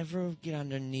 They never get on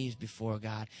their knees before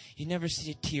God. You never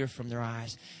see a tear from their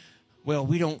eyes. Well,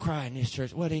 we don't cry in this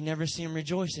church. Well, they never see them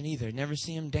rejoicing either. Never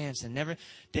see them dancing. Never.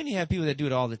 Then you have people that do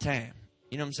it all the time.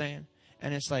 You know what I'm saying?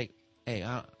 And it's like, hey,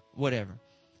 whatever.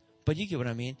 But you get what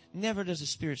I mean. Never does the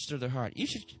Spirit stir their heart. You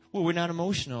should. Well, we're not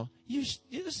emotional. You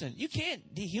listen. You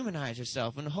can't dehumanize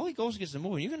yourself. When the Holy Ghost gets to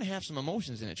moving, you're going to have some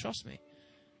emotions in it. Trust me.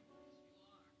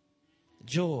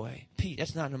 Joy, peace.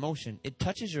 That's not an emotion. It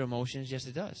touches your emotions. Yes,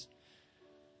 it does.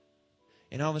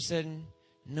 And all of a sudden,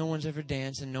 no one's ever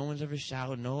dancing. No one's ever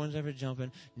shouting. No one's ever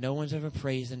jumping. No one's ever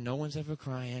praising. No one's ever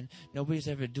crying. Nobody's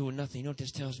ever doing nothing. You know what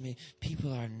this tells me?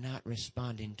 People are not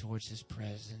responding towards His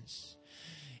presence.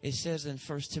 It says in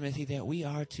 1 Timothy that we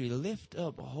are to lift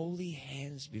up holy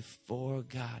hands before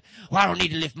God. Well, I don't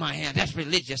need to lift my hand. That's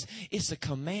religious. It's a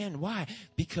command. Why?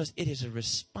 Because it is a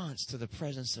response to the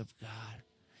presence of God.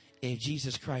 If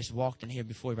Jesus Christ walked in here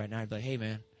before you right now, I'd be like, hey,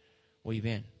 man, where you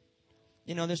been?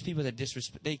 You know, there's people that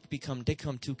they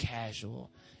come too casual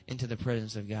into the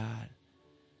presence of God.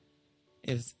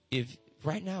 If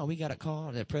right now we got a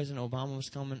call that President Obama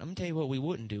was coming, I'm going to tell you what we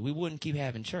wouldn't do. We wouldn't keep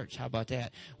having church. How about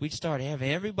that? We'd start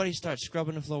having everybody start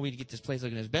scrubbing the floor. We'd get this place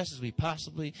looking as best as we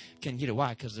possibly can get it. Why?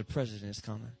 Because the president is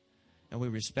coming. And we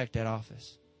respect that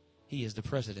office. He is the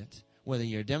president. Whether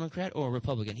you're a Democrat or a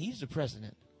Republican, he's the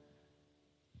president.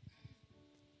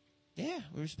 Yeah,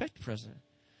 we respect the president.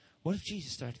 What if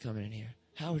Jesus started coming in here?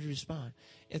 How would you respond?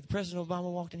 If President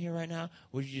Obama walked in here right now,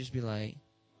 would you just be like,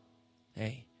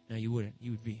 hey? No, you wouldn't.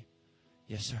 You would be,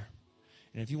 yes, sir.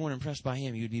 And if you weren't impressed by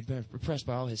him, you'd be impressed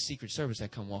by all his Secret Service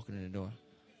that come walking in the door.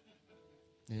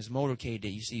 And his motorcade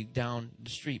that you see down the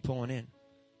street pulling in.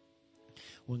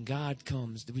 when God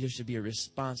comes, there should be a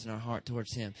response in our heart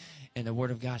towards him. And the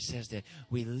Word of God says that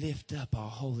we lift up our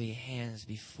holy hands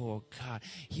before God.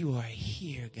 You are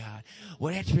here, God.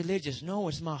 Well, that's religious. No,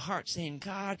 it's my heart saying,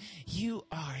 God, you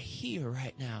are here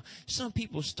right now. Some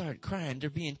people start crying. They're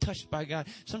being touched by God.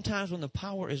 Sometimes when the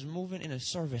power is moving in a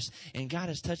service and God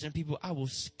is touching people, I will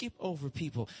skip over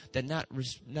people that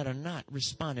are not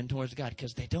responding towards God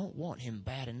because they don't want him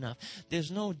bad enough.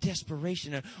 There's no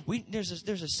desperation. There's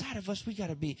a side of us, we got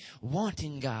to be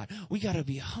wanting God. We got to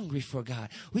be hungry for God.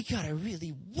 We got to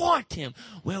really want him.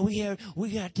 Well, we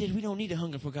don't need to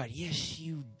hunger for God. Yes,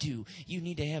 you do. You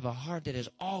need to have a heart that is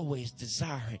always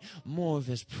desiring more of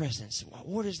his presence.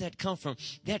 Where does that come from?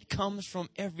 That comes from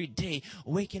every day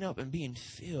waking up and being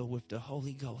filled with the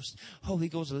Holy Ghost. Holy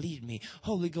Ghost, lead me.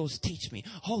 Holy Ghost, teach me.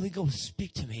 Holy Ghost,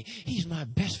 speak to me. He's my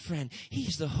best friend.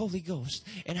 He's the Holy Ghost.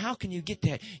 And how can you get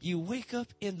that? You wake up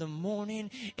in the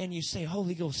morning and you say,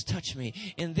 Holy Ghost, touch me.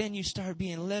 And then you start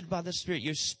being led by the Spirit.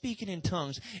 You're speaking in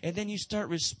tongues. And then you start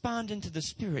responding to the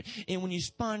Spirit. And when you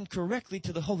respond correctly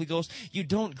to the Holy Ghost, you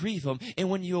don't grieve him. And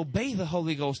when you obey the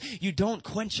Holy Ghost, you don't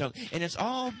quench him. And it's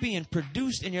all being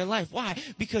produced in your life. Why?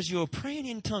 Because you're praying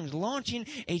in tongues, launching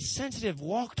a sensitive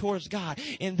walk towards God.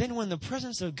 And then when the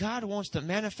presence of God wants to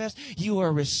manifest, you are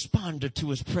a responder to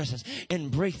his presence. And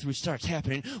breakthrough starts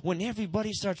happening. When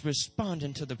everybody starts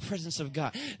responding to the presence of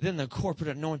God, then the corporate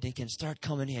anointing can start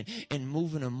coming in and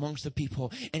moving amongst the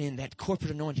people. And in that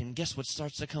corporate anointing, guess what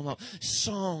starts to come up?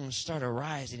 Songs start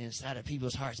arising inside of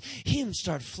people's hearts. Hymns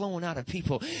start flowing out of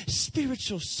people.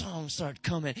 Spiritual songs start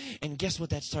coming. And guess what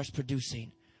that starts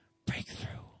producing? Breakthrough.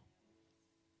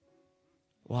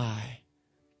 Why?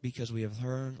 Because we have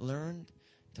learned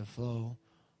to flow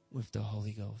with the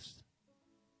Holy Ghost.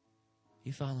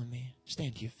 You follow me?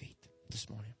 Stand to your feet this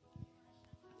morning.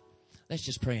 Let's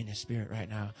just pray in the Spirit right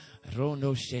now.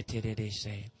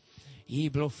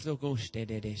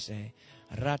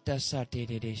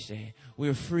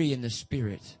 We're free in the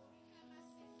Spirit.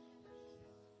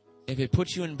 If it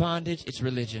puts you in bondage, it's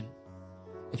religion.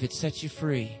 If it sets you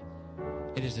free,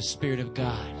 it is the Spirit of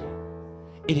God.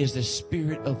 It is the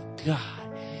Spirit of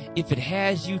God. If it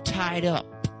has you tied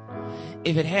up,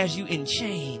 if it has you in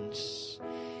chains,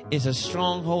 it's a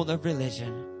stronghold of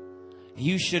religion.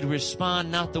 You should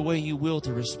respond not the way you will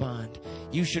to respond.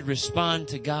 You should respond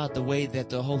to God the way that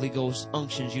the Holy Ghost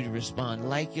unctions you to respond,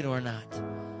 like it or not.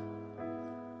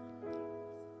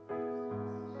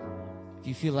 If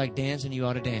you feel like dancing, you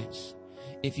ought to dance.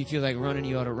 If you feel like running,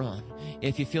 you ought to run.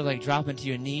 If you feel like dropping to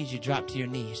your knees, you drop to your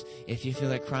knees. If you feel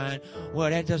like crying, well,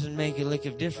 that doesn't make a lick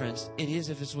of difference. It is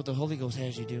if it's what the Holy Ghost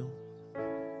has you do.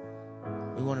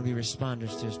 We want to be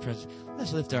responders to his presence.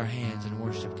 Let's lift our hands and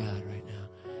worship God right now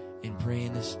and pray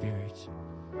in the Spirit.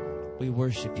 We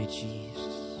worship you,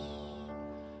 Jesus.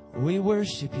 We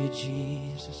worship you,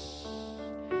 Jesus.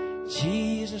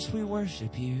 Jesus, we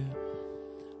worship you.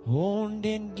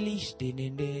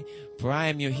 For I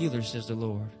am your healer, says the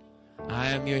Lord. I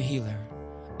am your healer.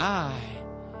 I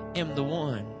am the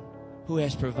one who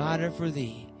has provided for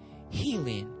thee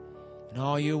healing in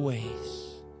all your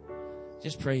ways.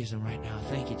 Just praise him right now.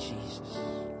 Thank you, Jesus.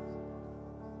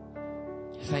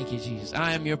 Thank you, Jesus.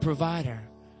 I am your provider.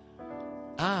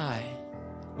 I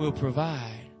will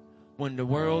provide when the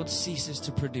world ceases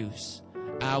to produce.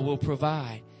 I will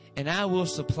provide and I will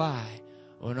supply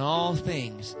when all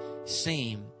things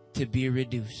seem to be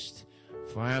reduced.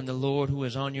 For I am the Lord who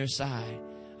is on your side.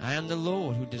 I am the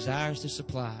Lord who desires to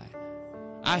supply.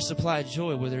 I supply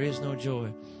joy where there is no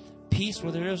joy, peace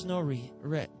where there is no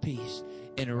peace,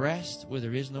 and rest where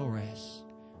there is no rest.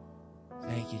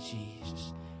 Thank you,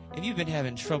 Jesus. If you've been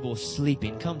having trouble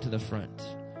sleeping, come to the front.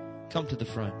 Come to the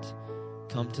front.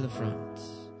 Come to the front.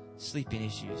 Sleeping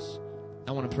issues.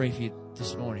 I want to pray for you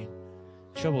this morning.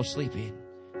 Trouble sleeping.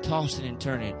 Tossing and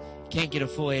turning. Can't get a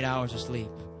full 8 hours of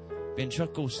sleep.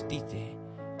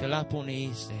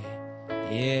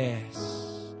 Yes.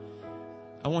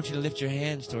 I want you to lift your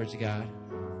hands towards God.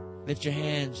 Lift your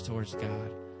hands towards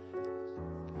God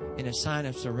in a sign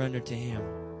of surrender to him.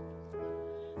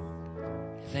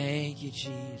 Thank you,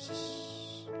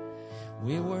 Jesus.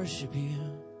 We worship you.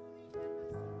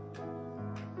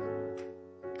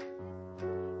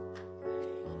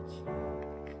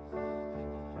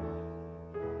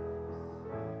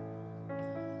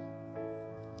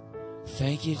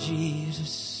 Thank you,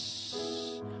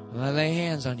 Jesus. When I lay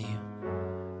hands on you,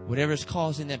 whatever's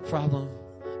causing that problem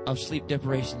of sleep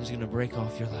deprivation is going to break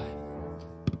off your life.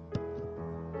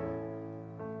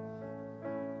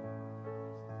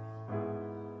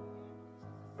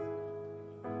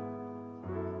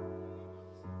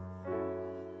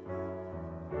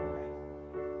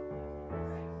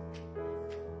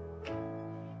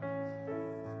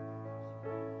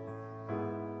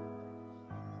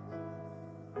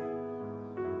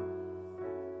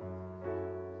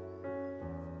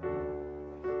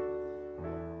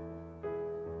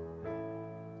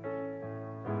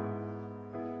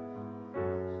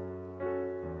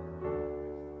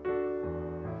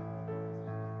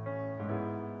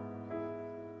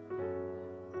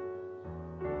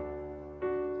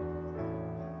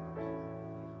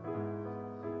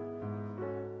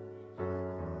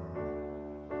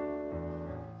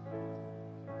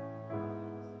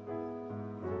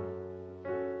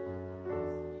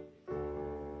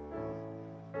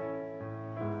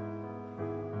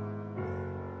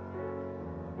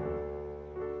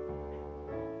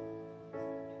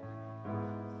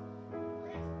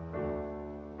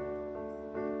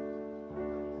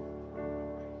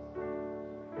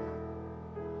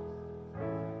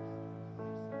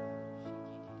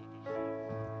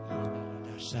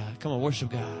 Come on, worship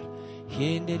God.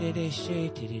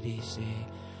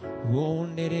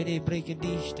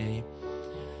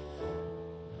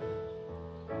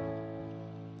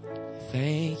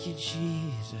 Thank you,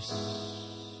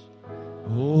 Jesus.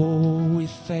 Oh, we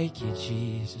thank you,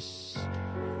 Jesus.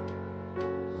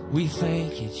 We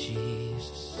thank you,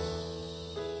 Jesus.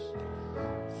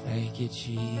 Thank you,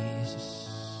 Jesus.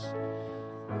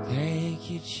 Thank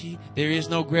you, Jesus. There is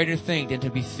no greater thing than to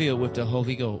be filled with the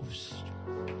Holy Ghost.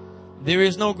 There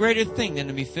is no greater thing than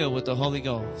to be filled with the Holy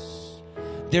Ghost.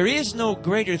 There is no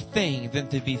greater thing than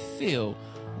to be filled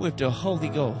with the Holy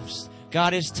Ghost.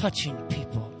 God is touching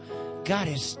people. God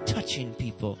is touching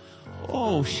people.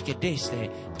 Oh,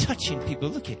 shkadeste, touching people.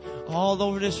 Look at all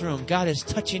over this room. God is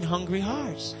touching hungry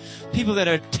hearts. People that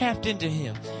are tapped into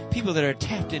Him. People that are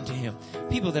tapped into Him.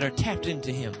 People that are tapped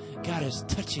into Him. God is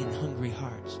touching hungry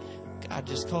hearts. God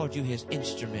just called you His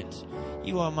instrument.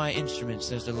 You are my instrument,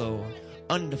 says the Lord.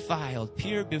 Undefiled,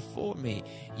 pure before me.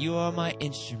 You are my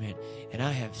instrument, and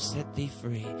I have set thee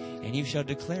free. And you shall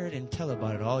declare it and tell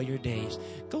about it all your days.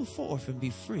 Go forth and be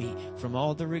free from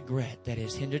all the regret that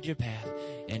has hindered your path.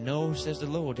 And know, says the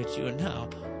Lord, that you are now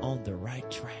on the right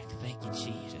track. Thank you,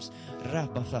 Jesus.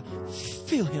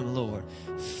 Feel Him, Lord.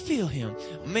 Feel Him.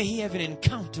 May He have an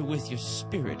encounter with your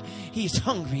spirit. He's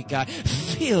hungry, God.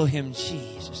 Feel Him,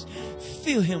 Jesus.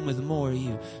 Feel Him with more of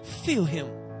you. Feel Him.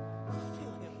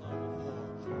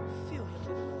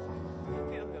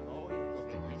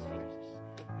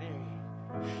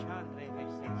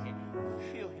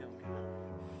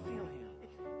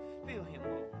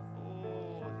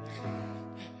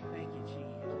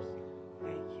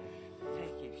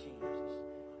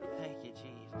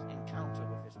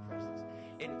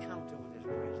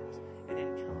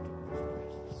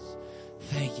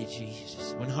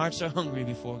 Jesus. When hearts are hungry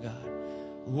before God.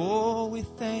 Oh, we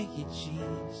thank you,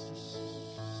 Jesus.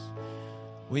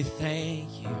 We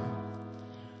thank you.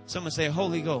 Someone say,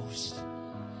 Holy Ghost,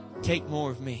 take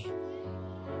more of me.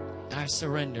 I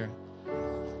surrender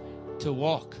to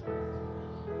walk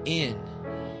in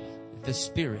the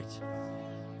Spirit,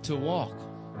 to walk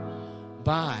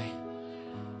by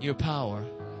your power,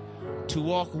 to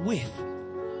walk with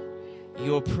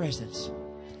your presence,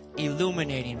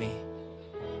 illuminating me,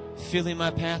 filling my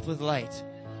path with light,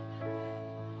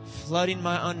 flooding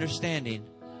my understanding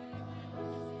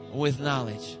with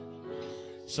knowledge,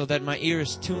 so that my ear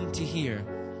is tuned to hear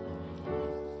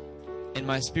and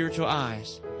my spiritual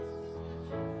eyes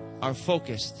are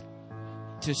focused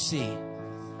to see,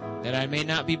 that I may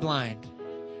not be blind,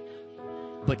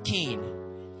 but keen,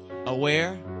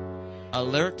 aware,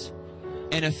 alert,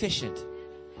 and efficient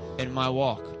in my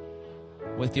walk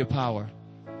with your power.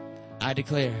 I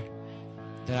declare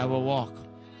that I will walk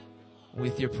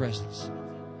with your presence.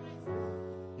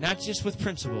 Not just with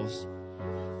principles,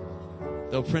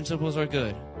 though principles are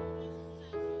good,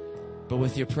 but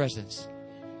with your presence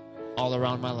all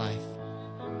around my life.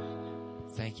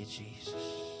 Thank you, Jesus.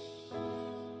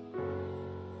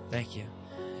 Thank you.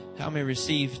 How many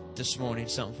received this morning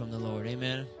something from the Lord?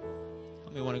 Amen.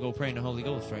 How many want to go pray in the Holy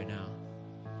Ghost right now?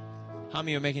 How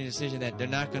many are making a decision that they're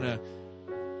not going to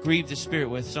grieve the Spirit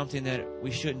with something that we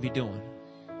shouldn't be doing?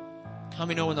 How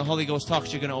many know when the Holy Ghost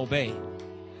talks, you're going to obey?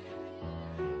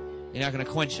 You're not going to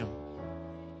quench Him.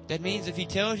 That means if He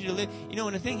tells you to lift, you know,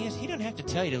 and the thing is, He doesn't have to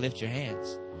tell you to lift your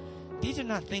hands. These are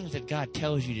not things that God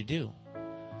tells you to do.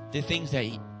 They're things that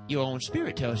your own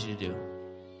spirit tells you to do.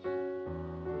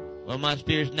 Well, my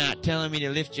spirit's not telling me to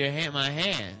lift my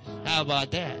hands. How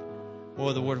about that?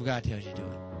 Well, the Word of God tells you to do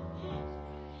it.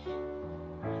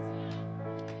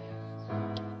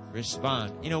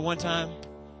 Respond. You know, one time,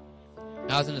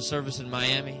 I was in a service in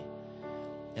Miami,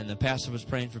 and the pastor was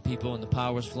praying for people, and the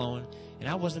power was flowing, and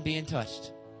I wasn't being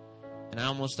touched. And I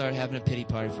almost started having a pity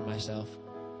party for myself.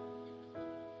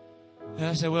 And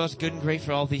I said, well, it's good and great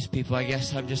for all these people. I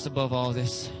guess I'm just above all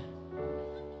this.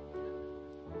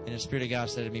 And the Spirit of God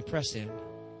said to me, press in.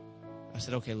 I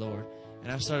said, okay, Lord.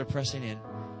 And I started pressing in.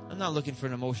 I'm not looking for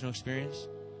an emotional experience.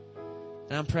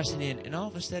 And I'm pressing in. And all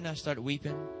of a sudden, I started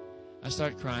weeping. I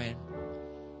started crying.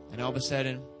 And all of a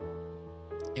sudden,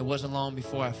 it wasn't long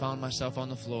before I found myself on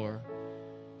the floor,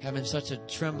 having such a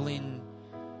trembling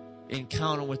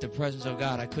encounter with the presence of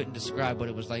God. I couldn't describe what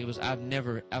it was like. I've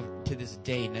to this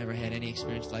day, never had any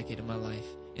experience like it in my life,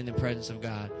 in the presence of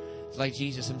God. It's like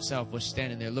Jesus Himself was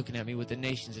standing there looking at me with the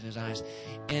nations in His eyes.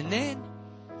 And then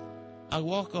I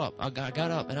woke up. I got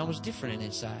up, and I was different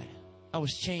inside. I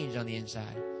was changed on the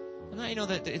inside. And I know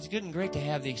that it's good and great to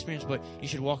have the experience, but you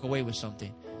should walk away with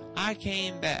something. I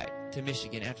came back to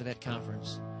Michigan after that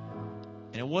conference,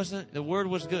 and the word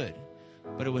was good,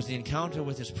 but it was the encounter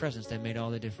with His presence that made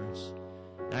all the difference.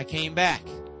 I came back.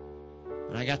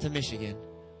 When I got to Michigan,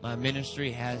 my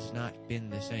ministry has not been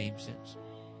the same since.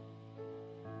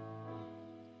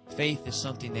 Faith is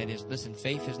something that is, listen,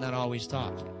 faith is not always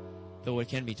taught, though it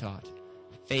can be taught.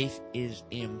 Faith is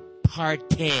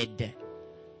imparted.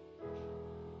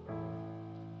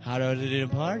 How is it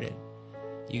imparted?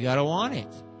 You gotta want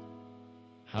it.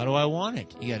 How do I want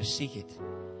it? You gotta seek it.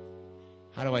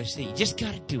 How do I seek? You just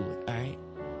gotta do it, alright?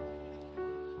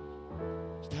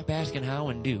 Stop asking how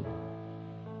and do.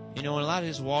 You know, and a lot of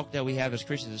this walk that we have as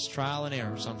Christians is trial and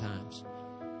error sometimes.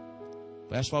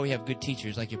 But that's why we have good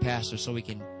teachers like your pastor, so we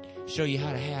can show you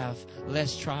how to have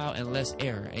less trial and less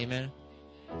error. Amen?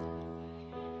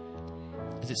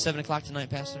 Is it 7 o'clock tonight,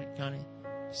 Pastor Connie?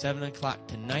 7 o'clock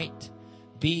tonight.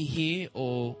 Be here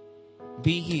or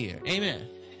be here. Amen.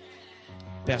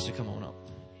 Pastor, come on up.